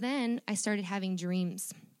 Well, then I started having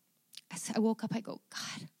dreams. I woke up, I go,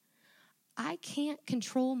 God, I can't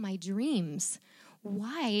control my dreams.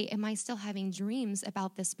 Why am I still having dreams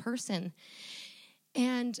about this person?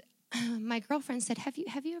 And my girlfriend said, have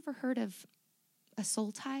you ever heard of a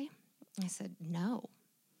soul tie? I said, no.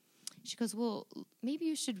 She goes, well, maybe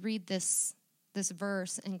you should read this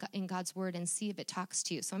verse in God's word and see if it talks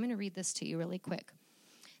to you. So I'm going to read this to you really quick.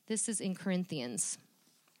 This is in Corinthians.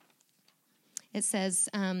 It says,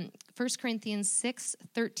 1 Corinthians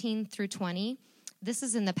 6:13 through 20. This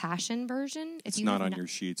is in the Passion Version. It's not on your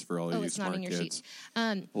sheets for all of you smart kids. It's not on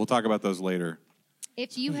your sheets. We'll talk about those later.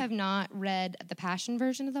 If you have not read the Passion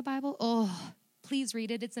Version of the Bible, please read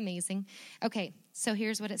it. It's amazing. Okay, so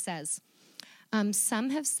here's what it says. Some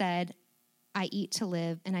have said, I eat to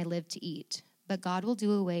live and I live to eat, but God will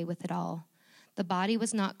do away with it all. The body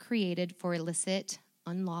was not created for illicit,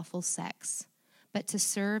 unlawful sex, but to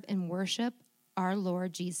serve and worship our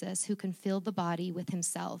Lord Jesus, who can fill the body with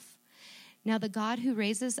himself. Now the God who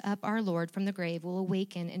raises up our Lord from the grave will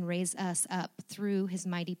awaken and raise us up through his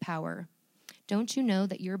mighty power. Don't you know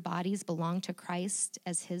that your bodies belong to Christ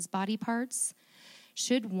as his body parts?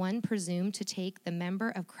 Should one presume to take the member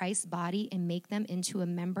of Christ's body and make them into a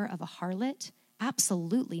member of a harlot?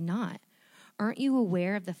 Absolutely not. Aren't you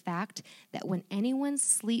aware of the fact that when anyone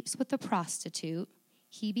sleeps with a prostitute,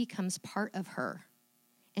 he becomes part of her,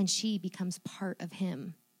 and she becomes part of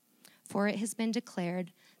him? For it has been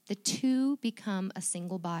declared, the two become a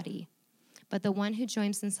single body. But the one who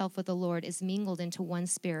joins himself with the Lord is mingled into one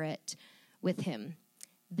spirit with him.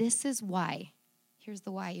 This is why, here's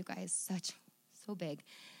the why, you guys, so big.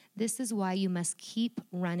 This is why you must keep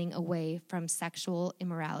running away from sexual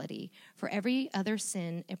immorality. For every other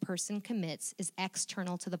sin a person commits is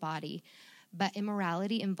external to the body, but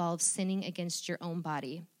immorality involves sinning against your own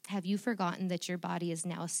body. Have you forgotten that your body is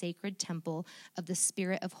now a sacred temple of the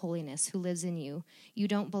Spirit of holiness who lives in you? You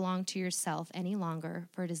don't belong to yourself any longer,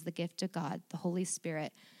 for it is the gift of God, the Holy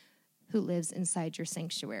Spirit, who lives inside your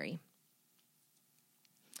sanctuary.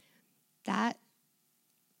 That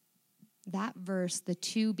verse, the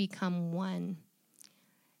two become one,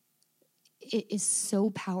 it is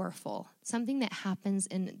so powerful. Something that happens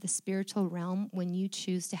in the spiritual realm when you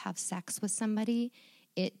choose to have sex with somebody,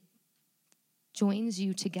 it joins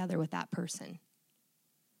you together with that person.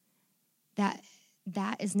 That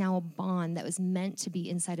is now a bond that was meant to be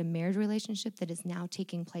inside a marriage relationship that is now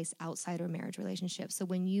taking place outside of a marriage relationship. So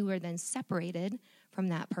when you are then separated from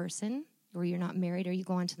that person, or you're not married, or you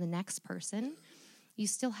go on to the next person, you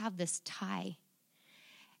still have this tie.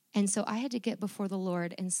 And so I had to get before the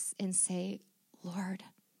Lord and say, Lord,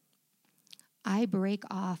 I break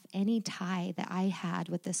off any tie that I had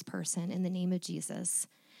with this person in the name of Jesus,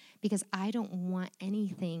 because I don't want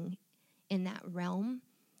anything in that realm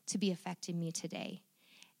to be affecting me today.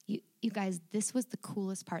 You guys, this was the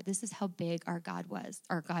coolest part. This is how big our God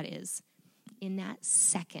is. In that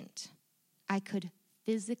second, I could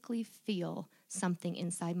physically feel something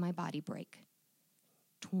inside my body break.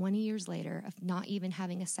 20 years later, of not even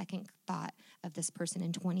having a second thought of this person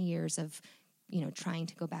in 20 years of, trying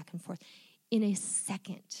to go back and forth. In a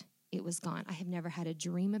second, it was gone. I have never had a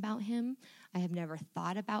dream about him. I have never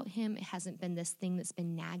thought about him. It hasn't been this thing that's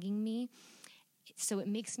been nagging me. So it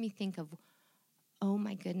makes me think of, oh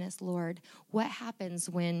my goodness, Lord, what happens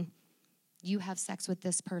when you have sex with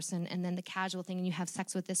this person and then the casual thing and you have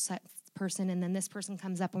sex with this person and then this person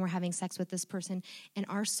comes up and we're having sex with this person and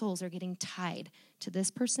our souls are getting tied to this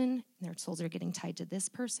person and their souls are getting tied to this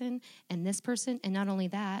person and not only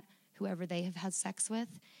that, whoever they have had sex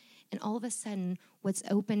with. And all of a sudden, what's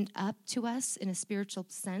opened up to us in a spiritual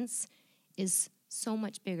sense is so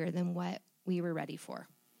much bigger than what we were ready for.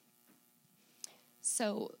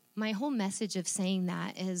 So my whole message of saying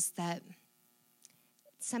that is that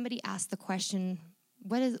somebody asked the question,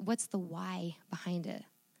 what's the why behind it?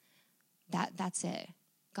 That's it.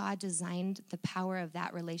 God designed the power of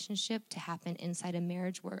that relationship to happen inside a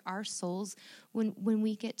marriage where our souls, when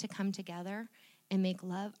we get to come together and make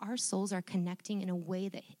love, our souls are connecting in a way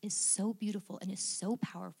that is so beautiful and is so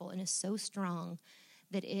powerful and is so strong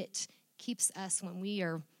that it keeps us, when we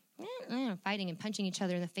are fighting and punching each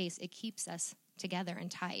other in the face, it keeps us together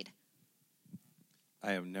and tied.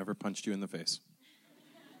 I have never punched you in the face.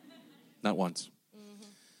 Not once. Mm-hmm.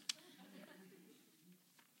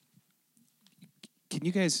 Can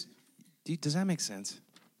you guys, does that make sense?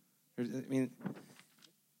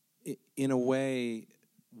 In a way,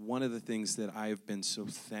 one of the things that I've been so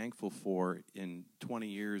thankful for in 20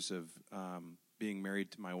 years of being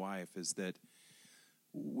married to my wife is that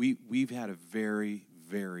we've had a very,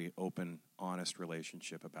 very open, honest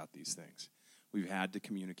relationship about these things. We've had to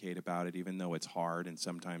communicate about it, even though it's hard. And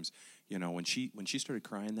sometimes, when she started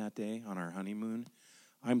crying that day on our honeymoon,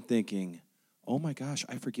 I'm thinking, oh my gosh,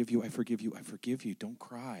 I forgive you, I forgive you, I forgive you. Don't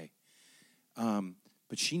cry.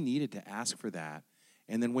 But she needed to ask for that.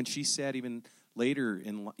 And then when she said, even later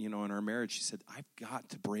in our marriage, she said, I've got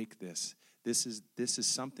to break this. This is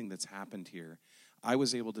something that's happened here. I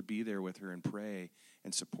was able to be there with her and pray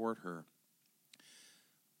and support her.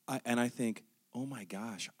 I think, oh my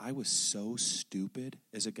gosh, I was so stupid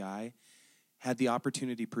as a guy. Had the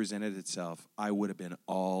opportunity presented itself, I would have been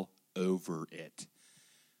all over it.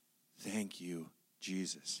 Thank you,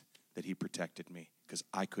 Jesus, that he protected me, because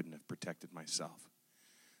I couldn't have protected myself.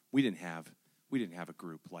 We didn't have a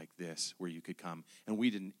group like this where you could come,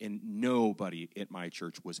 and nobody at my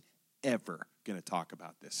church was ever going to talk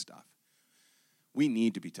about this stuff. We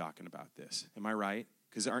need to be talking about this. Am I right?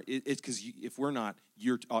 Because if we're not,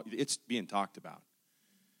 it's being talked about.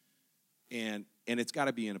 And it's got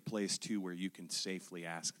to be in a place, too, where you can safely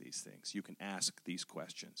ask these things. You can ask these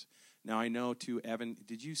questions. Now, I know, too, Evan,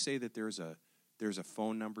 did you say that there's a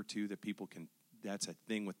phone number, too, that people can, that's a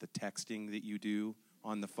thing with the texting that you do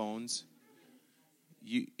on the phones?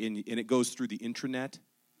 And it goes through the intranet?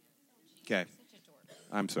 Okay.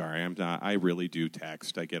 I'm sorry, I'm not. I really do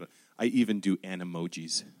text. I even do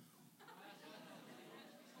animojis.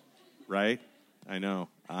 Right? I know.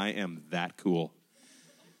 I am that cool.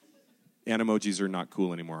 Animojis are not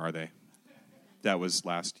cool anymore, are they? That was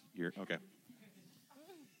last year. Okay.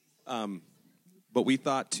 But we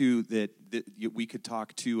thought too that we could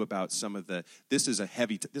talk too about some of the. This was a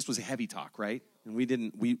heavy talk, right? And we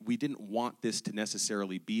didn't want this to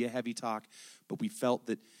necessarily be a heavy talk, but we felt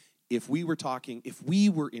that if we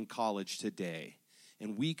were in college today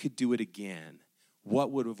and we could do it again,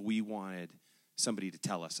 what would have we wanted somebody to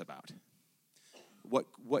tell us about? What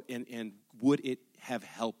and would it have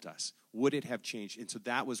helped us? Would it have changed? And so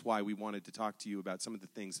that was why we wanted to talk to you about some of the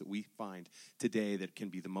things that we find today that can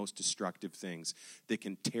be the most destructive things, that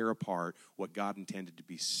can tear apart what God intended to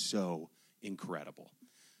be so incredible.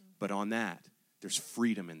 But on that, there's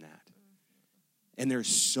freedom in that. And there's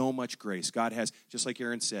so much grace. God has, just like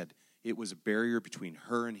Aaron said, it was a barrier between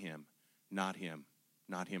her and him, not him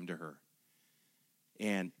to her.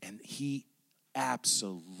 And he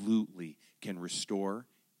absolutely can restore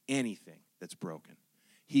anything that's broken.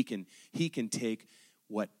 He can take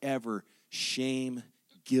whatever shame,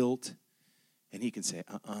 guilt, and he can say,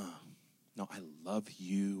 no, I love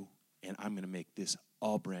you, and I'm going to make this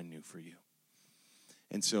all brand new for you.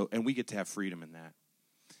 And we get to have freedom in that.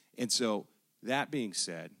 And so, that being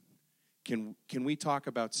said, can we talk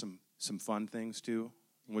about some fun things too?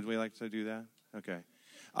 Would we like to do that? Okay.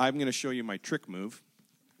 I'm going to show you my trick move.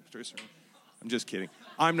 I'm just kidding.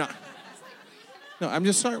 I'm not. No, I'm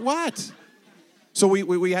just sorry. What? So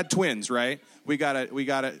we had twins, right? We got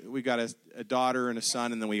a daughter and a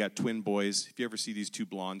son, and then we got twin boys. If you ever see these two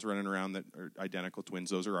blondes running around that are identical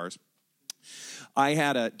twins, those are ours. I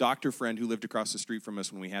had a doctor friend who lived across the street from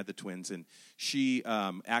us when we had the twins, and she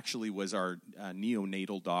actually was our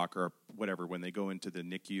neonatal doc or whatever when they go into the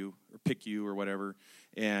NICU or PICU or whatever.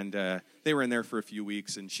 And they were in there for a few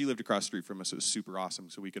weeks, and she lived across the street from us. It was super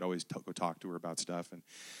awesome, so we could always go talk to her about stuff. And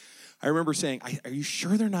I remember saying, are you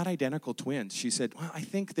sure they're not identical twins? She said, well, I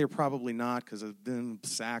think they're probably not because of them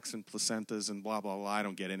sacs and placentas and blah, blah, blah. I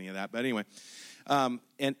don't get any of that. But anyway,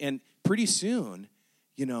 and pretty soon,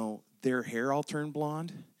 you know, their hair all turned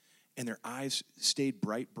blonde, and their eyes stayed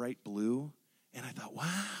bright, bright blue. And I thought,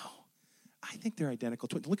 wow, I think they're identical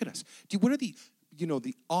twins. Look at us. What are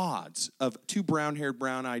the odds of two brown-haired,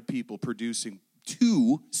 brown-eyed people producing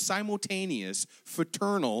two simultaneous,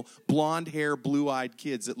 fraternal, blonde-hair, blue-eyed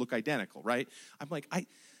kids that look identical, right? I'm like,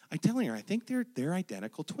 I'm telling her, I think they're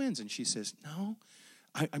identical twins. And she says, no,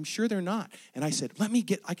 I'm sure they're not. And I said,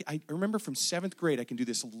 I remember from 7th grade, I can do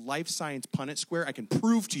this life science Punnett square. I can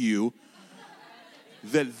prove to you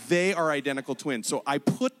that they are identical twins. So I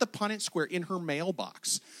put the Punnett square in her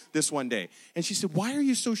mailbox this one day. And she said, why are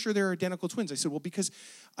you so sure they're identical twins? I said, well, because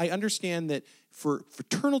I understand that for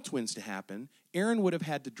fraternal twins to happen, Aaron would have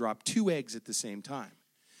had to drop 2 eggs at the same time.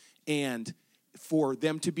 And for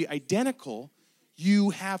them to be identical,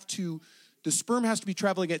 the sperm has to be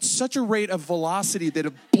traveling at such a rate of velocity that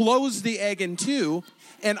it blows the egg in two.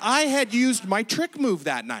 And I had used my trick move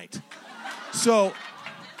that night. So,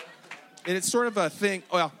 and it's sort of a thing.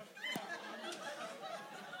 Well,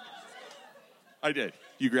 I did.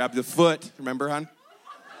 You grabbed the foot. Remember, hon?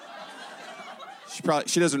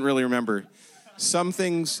 She doesn't really remember. Some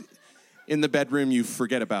things in the bedroom you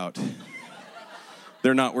forget about.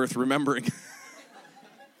 They're not worth remembering.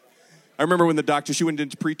 I remember when she went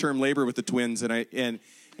into preterm labor with the twins, and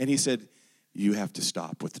he said, you have to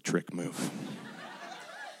stop with the trick move.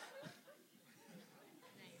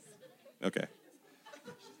 Okay.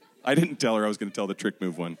 I didn't tell her I was going to tell the trick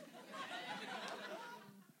move one.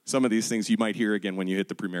 Some of these things you might hear again when you hit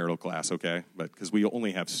the premarital class, okay? But because we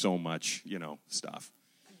only have so much, stuff.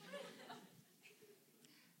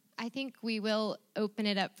 I think we will open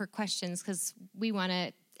it up for questions because we want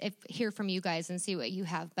to hear from you guys and see what you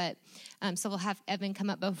have. But so we'll have Evan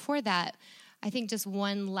come up. But before that, I think just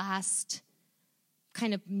one last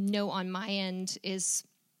kind of note on my end is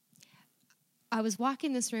I was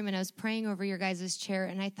walking this room and I was praying over your guys' chair,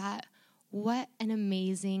 and I thought, what an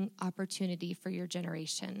amazing opportunity for your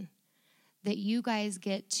generation that you guys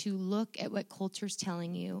get to look at what culture's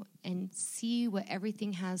telling you and see what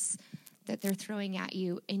everything has that they're throwing at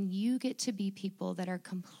you, and you get to be people that are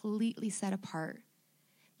completely set apart,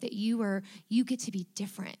 that you get to be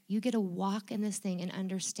different. You get to walk in this thing and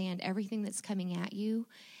understand everything that's coming at you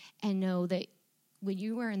and know that when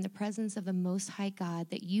you are in the presence of the Most High God,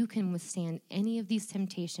 that you can withstand any of these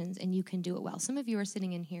temptations and you can do it well. Some of you are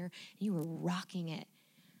sitting in here and you are rocking it.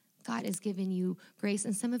 God has given you grace,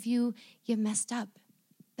 and some of you messed up,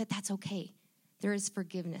 but that's okay. There is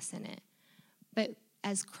forgiveness in it. But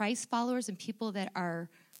as Christ followers and people that are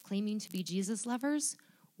claiming to be Jesus lovers,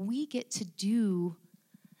 we get to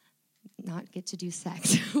not get to do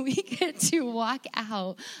sex. We get to walk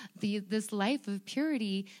out this life of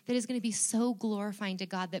purity that is going to be so glorifying to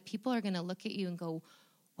God that people are going to look at you and go,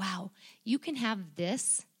 wow, you can have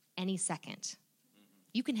this any second.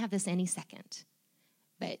 You can have this any second.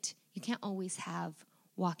 But you can't always have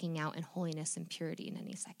walking out in holiness and purity in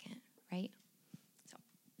any second, right? So,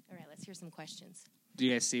 all right, let's hear some questions. Do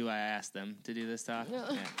you guys see why I asked them to do this talk? No.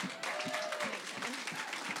 Yeah.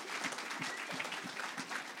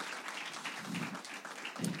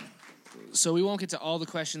 So we won't get to all the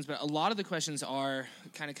questions, but a lot of the questions are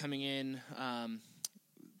kind of coming in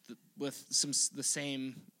with the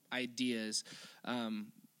same ideas.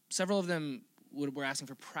 Several of them were asking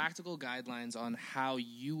for practical guidelines on how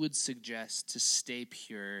you would suggest to stay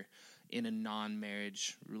pure in a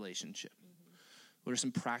non-marriage relationship. Mm-hmm. What are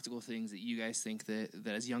some practical things that you guys think that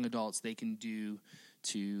as young adults they can do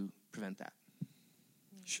to prevent that?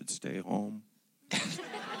 You should stay home.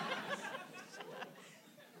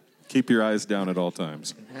 Keep your eyes down at all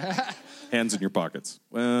times. Hands in your pockets.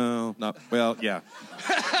 Yeah.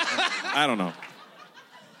 I don't know.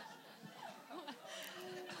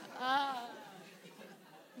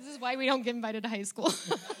 This is why we don't get invited to high school.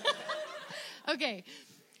 Okay.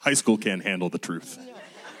 High school can't handle the truth.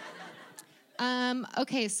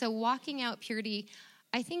 Okay, so walking out purity,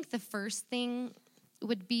 I think the first thing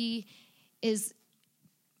would be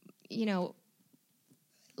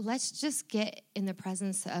let's just get in the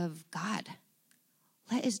presence of God.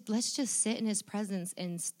 let's just sit in his presence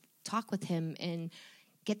and talk with him and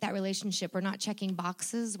get that relationship. We're not checking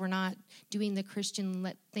boxes. We're not doing the Christian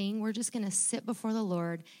thing. We're just going to sit before the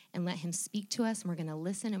Lord and let him speak to us, and we're going to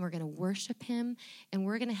listen, and we're going to worship him, and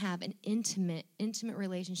we're going to have an intimate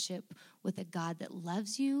relationship with a God that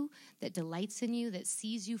loves you, that delights in you, that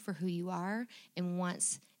sees you for who you are, and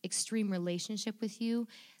wants extreme relationship with you.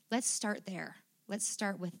 Let's start there. Let's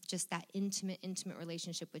start with just that intimate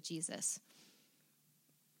relationship with Jesus.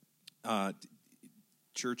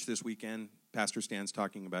 Church this weekend, Pastor Stan's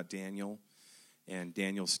talking about Daniel, and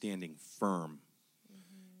Daniel standing firm.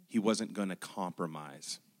 Mm-hmm. He wasn't going to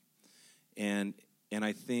compromise. And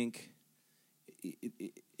I think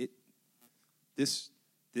this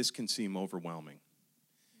can seem overwhelming.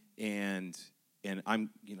 And I'm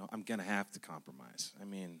going to have to compromise. I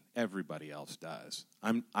mean, everybody else does.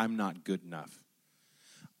 I'm not good enough.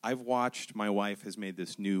 I've watched, my wife has made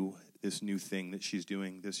this new thing that she's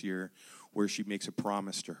doing this year, where she makes a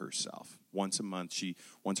promise to herself once a month.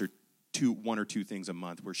 One or two things a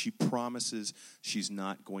month, where she promises she's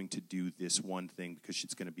not going to do this one thing because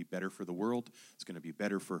it's going to be better for the world. It's going to be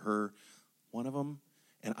better for her. One of them,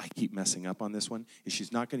 and I keep messing up on this one, is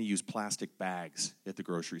she's not going to use plastic bags at the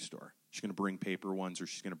grocery store. She's going to bring paper ones, or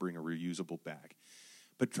she's going to bring a reusable bag.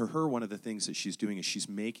 But for her, one of the things that she's doing is she's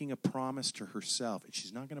making a promise to herself, and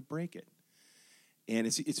she's not going to break it. And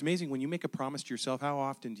it's amazing when you make a promise to yourself, how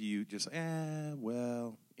often do you just,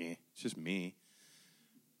 it's just me.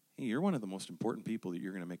 Hey, you're one of the most important people that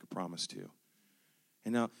you're going to make a promise to.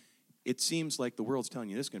 And now, it seems like the world's telling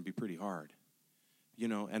you this is going to be pretty hard.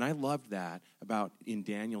 And I loved that about in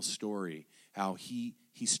Daniel's story, how he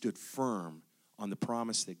stood firm on the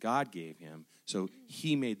promise that God gave him. So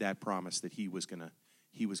he made that promise that he wasn't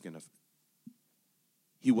going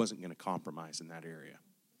to compromise in that area.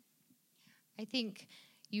 I think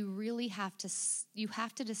you really have to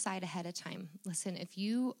decide ahead of time. Listen, if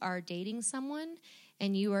you are dating someone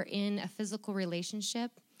and you are in a physical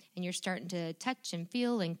relationship and you're starting to touch and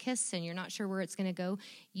feel and kiss and you're not sure where it's going to go,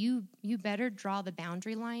 you better draw the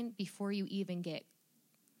boundary line before you even get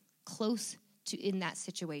close to in that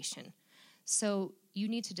situation. So you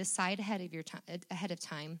need to decide ahead of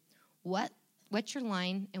time what's your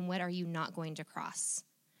line and what are you not going to cross.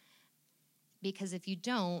 Because if you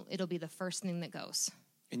don't, it'll be the first thing that goes.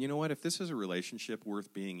 And you know what? If this is a relationship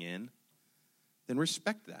worth being in, then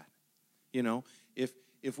respect that.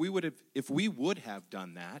 If we would have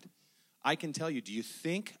done that, I can tell you, do you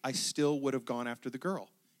think I still would have gone after the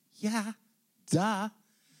girl? Yeah, duh.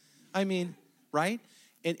 I mean, right?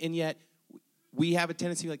 And yet we have a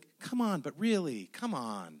tendency like, come on, really?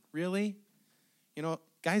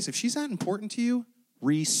 Guys, if she's not important to you,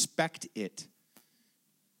 respect it.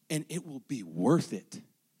 And it will be worth it.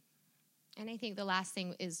 And I think the last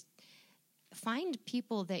thing is find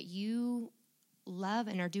people that you love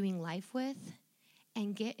and are doing life with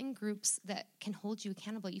and get in groups that can hold you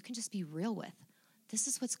accountable. You can just be real with. This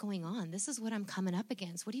is what's going on. This is what I'm coming up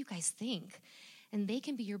against. What do you guys think? And they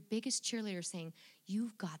can be your biggest cheerleader saying,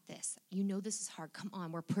 you've got this. This is hard. Come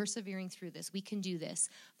on, we're persevering through this. We can do this.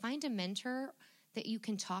 Find a mentor that you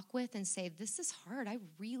can talk with and say, this is hard. I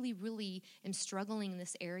really, really am struggling in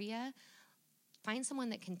this area. Find someone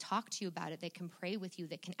that can talk to you about it, that can pray with you,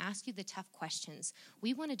 that can ask you the tough questions.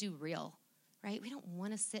 We want to do real, right? We don't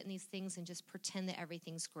want to sit in these things and just pretend that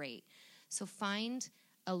everything's great. So find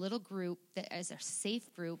a little group that is a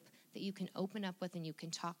safe group that you can open up with and you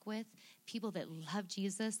can talk with, people that love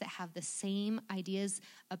Jesus, that have the same ideas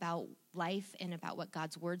about life and about what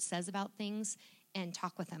God's word says about things, and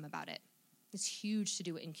talk with them about it. It's huge to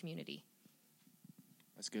do it in community.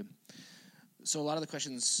 That's good. So a lot of the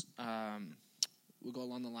questions will go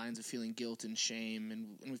along the lines of feeling guilt and shame,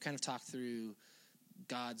 and we've kind of talked through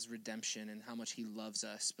God's redemption and how much he loves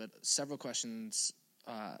us. But several questions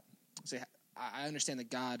say, I understand that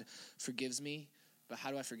God forgives me, but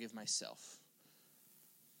how do I forgive myself?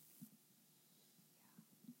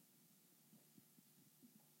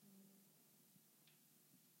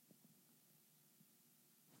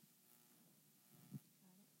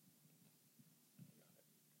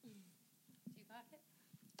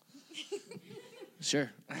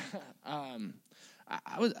 Sure.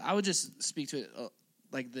 I would just speak to it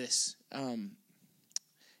like this.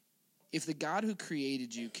 If the God who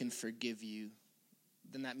created you can forgive you,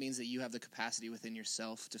 then that means that you have the capacity within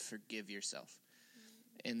yourself to forgive yourself.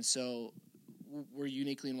 And so we're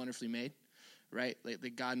uniquely and wonderfully made, right?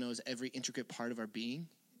 Like God knows every intricate part of our being.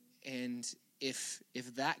 And if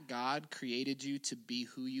that God created you to be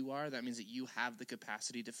who you are, that means that you have the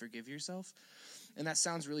capacity to forgive yourself. And that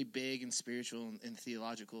sounds really big and spiritual and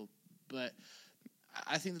theological, but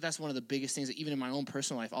I think that that's one of the biggest things that even in my own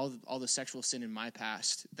personal life, all the sexual sin in my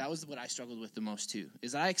past, that was what I struggled with the most too,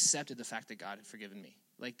 is that I accepted the fact that God had forgiven me.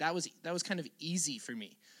 Like that was kind of easy for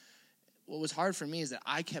me. What was hard for me is that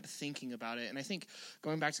I kept thinking about it. And I think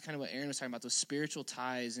going back to kind of what Aaron was talking about, those spiritual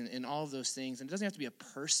ties and all of those things, and it doesn't have to be a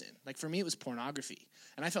person. Like for me, it was pornography.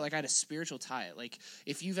 And I felt like I had a spiritual tie. Like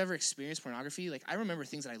if you've ever experienced pornography, like I remember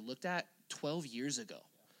things that I looked at 12 years ago.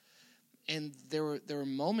 And there were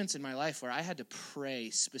moments in my life where I had to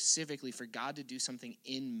pray specifically for God to do something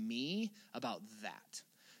in me about that.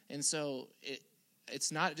 And so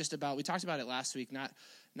it's not just about, we talked about it last week, not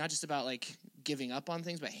just about like giving up on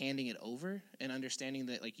things, but handing it over and understanding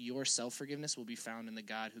that like your self-forgiveness will be found in the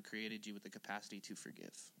God who created you with the capacity to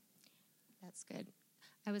forgive. That's good.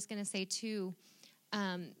 I was going to say too,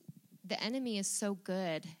 the enemy is so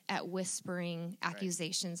good at whispering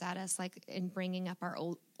accusations at us, like in bringing up our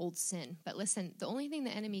old sin. But listen, the only thing the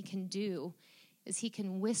enemy can do is he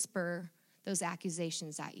can whisper those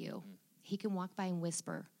accusations at you. He can walk by and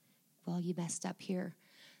whisper, well, you messed up here.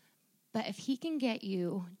 But if he can get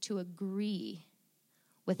you to agree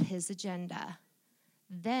with his agenda,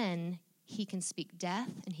 then he can speak death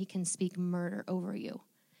and he can speak murder over you.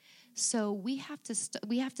 So we have to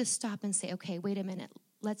stop and say, okay, wait a minute.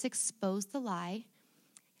 Let's expose the lie.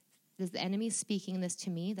 The enemy is speaking this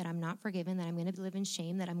to me, that I'm not forgiven, that I'm going to live in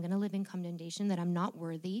shame, that I'm going to live in condemnation, that I'm not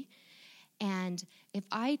worthy. And if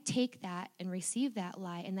I take that and receive that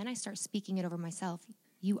lie, and then I start speaking it over myself,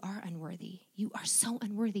 you are unworthy. You are so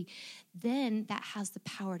unworthy. Then that has the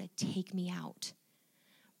power to take me out.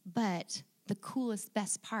 But the coolest,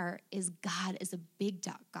 best part is God is a big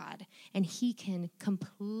God, and he can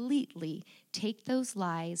completely take those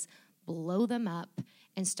lies, blow them up,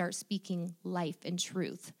 and start speaking life and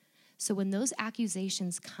truth. So when those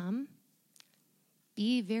accusations come,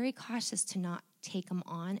 be very cautious to not take them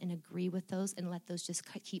on and agree with those and let those just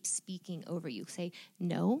keep speaking over you. Say,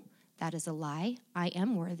 no, that is a lie. I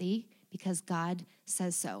am worthy because God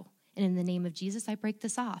says so. And in the name of Jesus, I break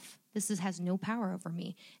this off. This has no power over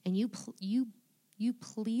me. And you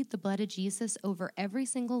plead the blood of Jesus over every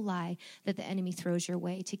single lie that the enemy throws your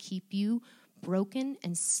way to keep you broken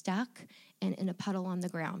and stuck and in a puddle on the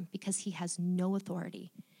ground, because he has no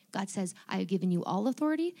authority. God says, I have given you all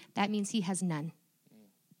authority. That means he has none.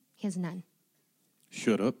 He has none.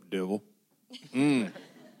 Shut up, devil.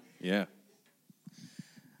 Yeah.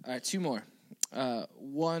 All right, two more.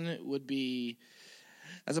 One would be,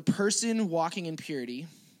 as a person walking in purity,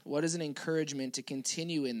 what is an encouragement to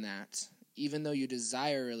continue in that, even though you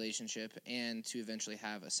desire a relationship and to eventually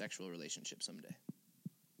have a sexual relationship someday?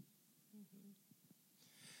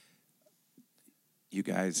 You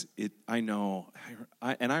guys, I know,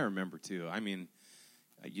 and I remember too. I mean,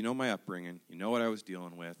 you know my upbringing. You know what I was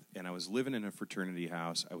dealing with. And I was living in a fraternity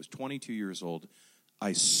house. I was 22 years old.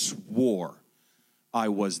 I swore I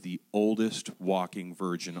was the oldest walking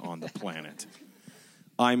virgin on the planet.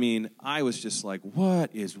 I mean, I was just like,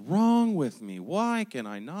 what is wrong with me? Why can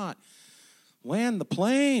I not land the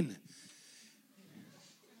plane?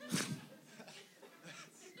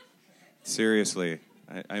 Seriously.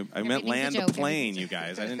 I meant land the plane, you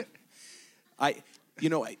guys.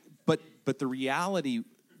 But the reality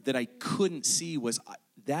that I couldn't see was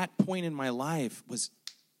that point in my life was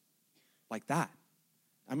like that.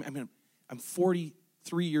 I'm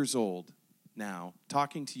 43 years old now,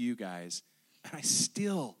 talking to you guys, and I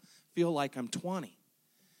still feel like I'm 20.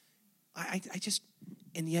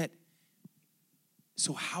 And yet,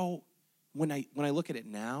 so how, when I look at it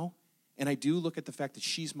now, and I do look at the fact that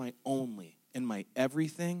she's my only and my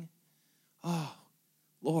everything, oh,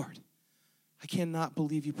 Lord, I cannot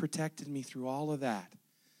believe you protected me through all of that.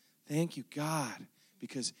 Thank you, God,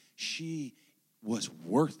 because she was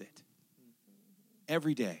worth it.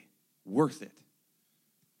 Every day, worth it.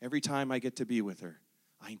 Every time I get to be with her,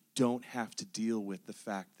 I don't have to deal with the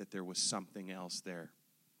fact that there was something else there.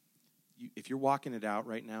 If you're walking it out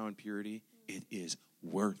right now in purity, it is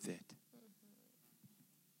worth it.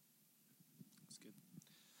 That's good.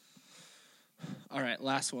 All right,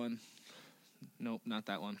 last one. Nope, not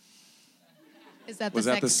that one. Is that Was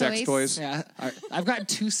that the sex toys? Yeah, I've got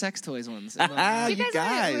two sex toys ones. You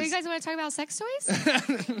guys want to talk about sex toys?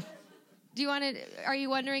 Do you want to? Are you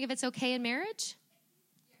wondering if it's okay in marriage?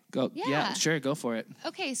 Go. Yeah, sure. Go for it.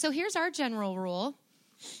 Okay, so here's our general rule.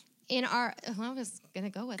 I was gonna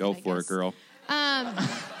go with. Go for it, girl.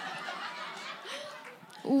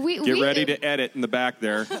 Get ready to edit in the back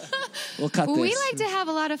there. We'll cut this. We like to have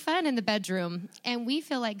a lot of fun in the bedroom, and we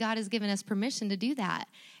feel like God has given us permission to do that.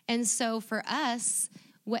 And so for us,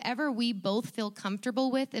 whatever we both feel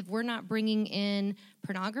comfortable with, if we're not bringing in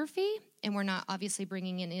pornography and we're not obviously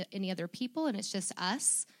bringing in any other people, and it's just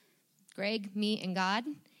us, Greg, me, and God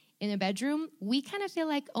in a bedroom, we kind of feel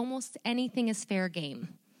like almost anything is fair game.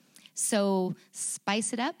 So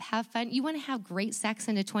spice it up, have fun. You want to have great sex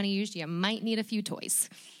into 20 years, you might need a few toys.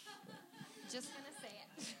 Just going to say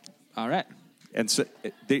it. All right. And so,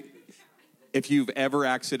 if you've ever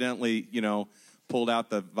accidentally, pulled out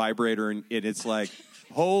the vibrator and it's like,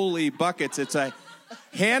 holy buckets, it's a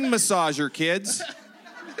hand massager, kids.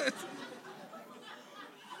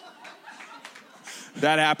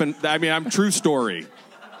 That happened. I mean, true story.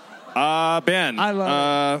 Ben, I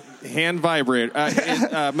love hand vibrator,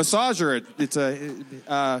 massager. It's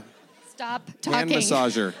a Stop talking. hand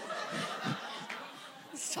massager.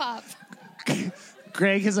 Stop.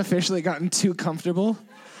 Greg has officially gotten too comfortable.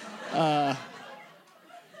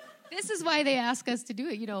 This is why they ask us to do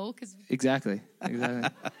it, because Exactly.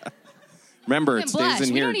 Remember, we it can stays blush.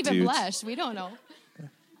 in We here, don't even dudes. blush. We don't know.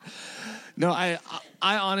 No, I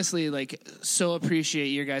honestly so appreciate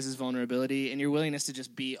your guys' vulnerability and your willingness to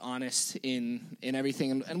just be honest in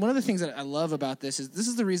everything. And one of the things that I love about this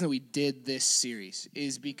is the reason that we did this series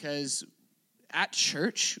is because at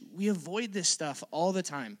church we avoid this stuff all the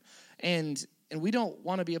time, and we don't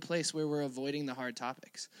want to be a place where we're avoiding the hard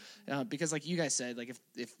topics, because like you guys said, like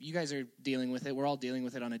if you guys are dealing with it, we're all dealing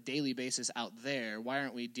with it on a daily basis out there. Why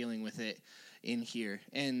aren't we dealing with it in here?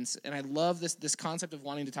 And I love this concept of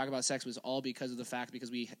wanting to talk about sex was all because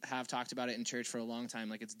we have talked about it in church for a long time.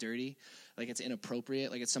 Like it's dirty, like it's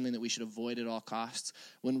inappropriate, like it's something that we should avoid at all costs,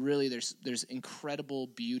 when really there's incredible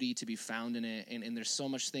beauty to be found in it, and there's so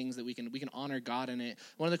much things that we can honor God in it.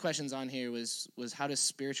 One of the questions on here was how does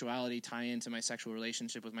spirituality tie into my sexual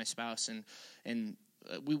relationship with my spouse, and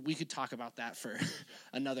we could talk about that for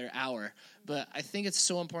another hour, but I think it's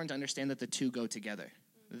so important to understand that the two go together.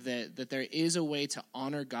 That there is a way to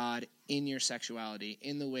honor God in your sexuality,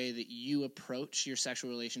 in the way that you approach your sexual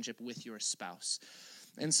relationship with your spouse.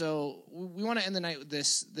 And so we want to end the night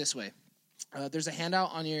this way. There's a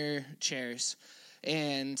handout on your chairs,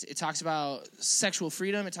 and it talks about sexual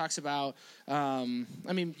freedom. It talks about,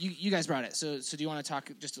 you guys brought it. So do you want to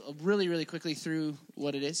talk just really, really quickly through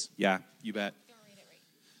what it is? Yeah, you bet.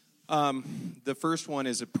 The first one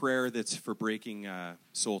is a prayer that's for breaking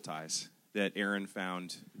soul ties that Aaron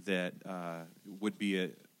found that would be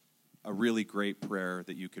a really great prayer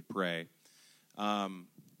that you could pray.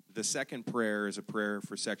 The second prayer is a prayer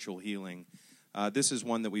for sexual healing. This is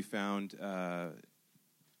one that we found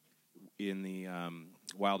in the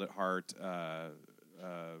Wild at Heart,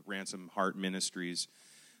 Ransom Heart Ministries.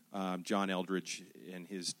 John Eldridge and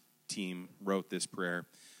his team wrote this prayer.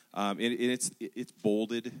 It's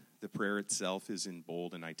bolded. The prayer itself is in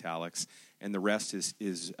bold and italics, and the rest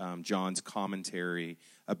is John's commentary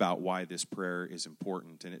about why this prayer is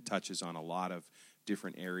important, and it touches on a lot of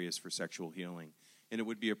different areas for sexual healing. And it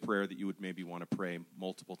would be a prayer that you would maybe want to pray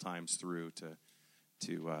multiple times through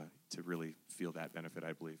to really feel that benefit,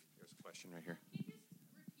 I believe. There's a question right here. Can you just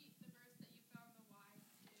repeat the verse that you found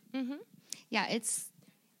the why? Yeah,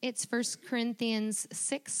 it's 1 Corinthians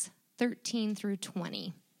 6:13 through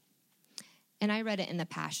 20. And I read it in the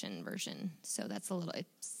Passion version, so it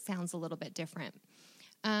sounds a little bit different.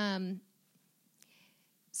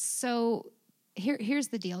 So here's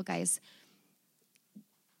the deal, guys.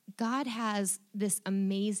 God has this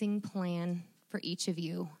amazing plan for each of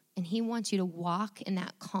you, and he wants you to walk in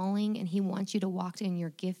that calling, and he wants you to walk in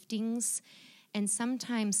your giftings. And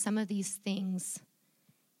sometimes some of these things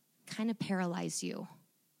kind of paralyze you.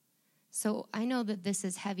 So I know that this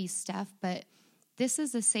is heavy stuff, but this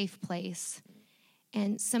is a safe place.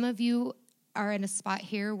 And some of you are in a spot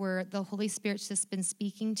here where the Holy Spirit's just been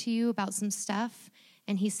speaking to you about some stuff,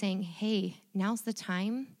 and he's saying, hey, now's the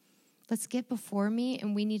time. Let's get before me,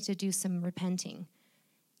 and we need to do some repenting.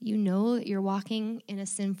 You know that you're walking in a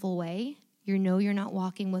sinful way. You know you're not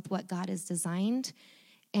walking with what God has designed,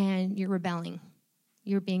 and you're rebelling.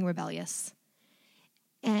 You're being rebellious.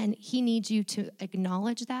 And he needs you to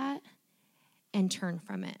acknowledge that and turn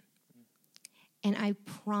from it. And I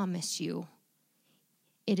promise you,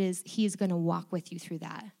 he's going to walk with you through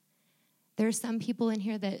that. There's some people in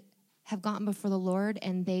here that have gone before the Lord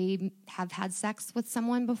and they have had sex with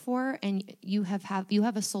someone before, and you have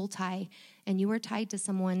a soul tie, and you were tied to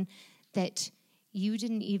someone that you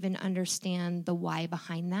didn't even understand the why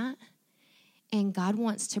behind that. And God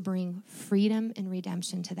wants to bring freedom and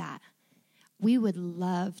redemption to that. We would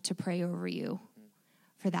love to pray over you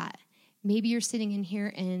for that. Maybe you're sitting in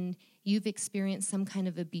here and you've experienced some kind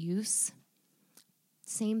of abuse.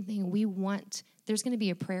 Same thing. There's going to be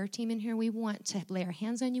a prayer team in here. We want to lay our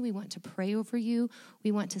hands on you. We want to pray over you.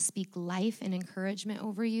 We want to speak life and encouragement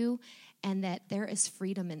over you, and that there is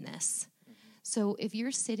freedom in this. So if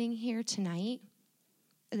you're sitting here tonight,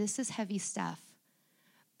 this is heavy stuff.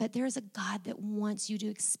 But there's a God that wants you to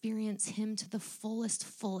experience him to the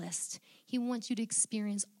fullest. He wants you to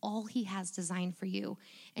experience all he has designed for you.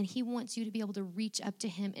 And he wants you to be able to reach up to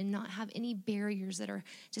him and not have any barriers that are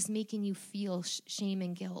just making you feel shame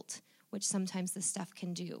and guilt, which sometimes this stuff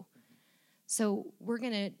can do. So we're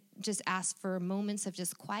going to just ask for moments of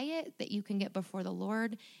just quiet that you can get before the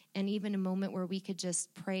Lord, and even a moment where we could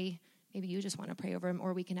just pray. Maybe you just want to pray over him,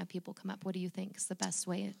 or we can have people come up. What do you think is the best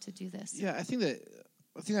way to do this? Yeah, I think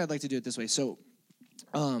I'd like to do it this way. So,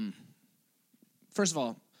 first of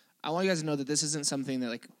all, I want you guys to know that this isn't something that,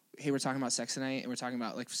 like, hey, we're talking about sex tonight, and we're talking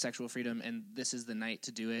about, like, sexual freedom, and this is the night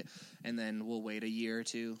to do it, and then we'll wait a year or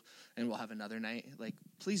two, and we'll have another night. Like,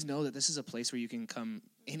 please know that this is a place where you can come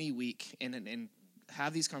any week and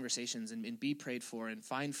have these conversations and be prayed for and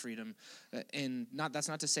find freedom. And that's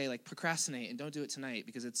not to say, like, procrastinate and don't do it tonight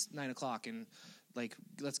because it's 9:00 and, like,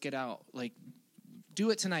 let's get out. Like,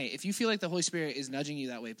 do it tonight. If you feel like the Holy Spirit is nudging you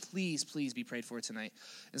that way, please be prayed for tonight.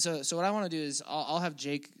 And so what I want to do is I'll have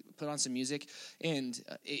Jake put on some music. And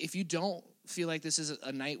if you don't feel like this is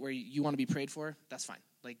a night where you want to be prayed for, that's fine.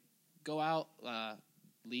 Like, go out,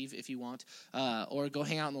 leave if you want, or go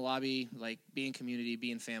hang out in the lobby, like, be in community,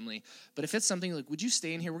 be in family. But if it's something like, would you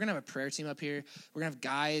stay in here? We're going to have a prayer team up here. We're going to have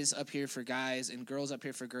guys up here for guys and girls up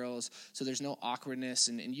here for girls, so there's no awkwardness.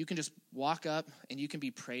 And you can just walk up and you can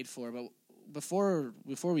be prayed for. But before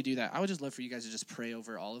we do that, I would just love for you guys to just pray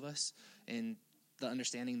over all of us and the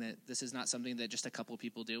understanding that this is not something that just a couple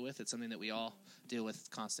people deal with. It's something that we all deal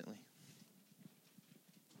with constantly.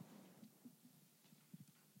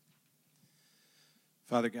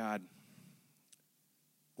 Father God,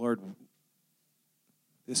 Lord,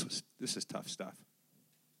 this is tough stuff.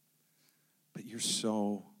 But you're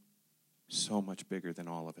so much bigger than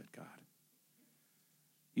all of it, God.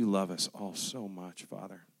 You love us all so much,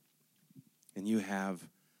 Father. And you have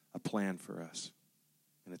a plan for us.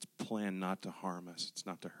 And it's a plan not to harm us. It's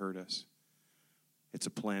not to hurt us. It's a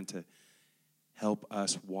plan to help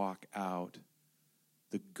us walk out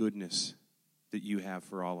the goodness that you have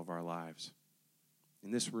for all of our lives.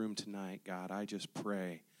 In this room tonight, God, I just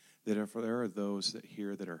pray that if there are those that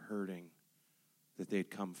here that are hurting, that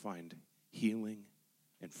they'd come find healing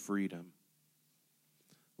and freedom.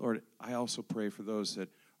 Lord, I also pray for those that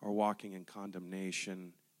are walking in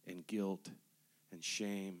condemnation and guilt and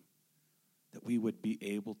shame, that we would be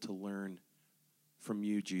able to learn from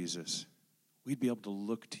you, Jesus. We'd be able to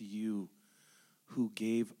look to you, who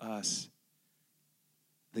gave us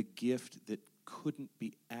the gift that couldn't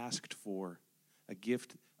be asked for, a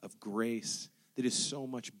gift of grace that is so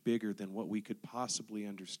much bigger than what we could possibly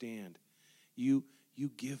understand. You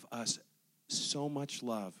give us so much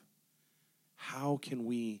love. How can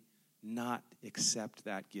we not accept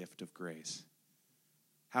that gift of grace?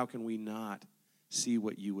 How can we not see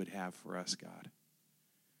what you would have for us, God?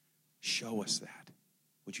 Show us that.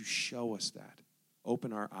 Would you show us that?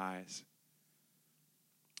 Open our eyes.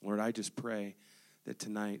 Lord, I just pray that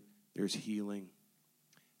tonight there's healing,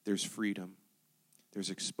 there's freedom, there's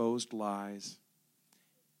exposed lies,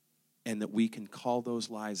 and that we can call those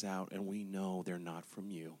lies out and we know they're not from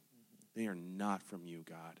you. They are not from you,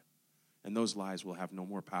 God. And those lies will have no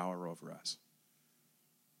more power over us.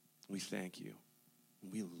 We thank you.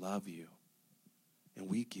 We love you. And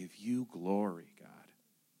we give you glory, God.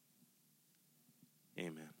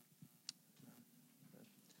 Amen.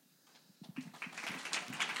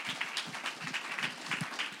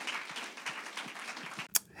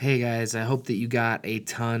 Hey guys, I hope that you got a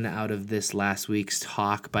ton out of this last week's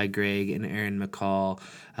talk by Greg and Aaron McCall.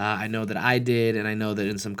 I know that I did, and I know that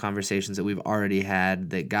in some conversations that we've already had,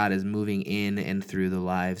 that God is moving in and through the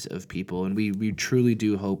lives of people. And we truly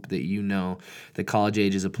do hope that you know that College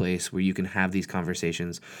Age is a place where you can have these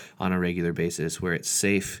conversations on a regular basis, where it's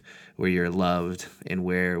safe, where you're loved, and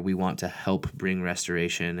where we want to help bring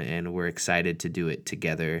restoration, and we're excited to do it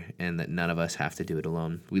together, and that none of us have to do it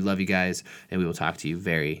alone. We love you guys, and we will talk to you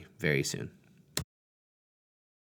very, very soon.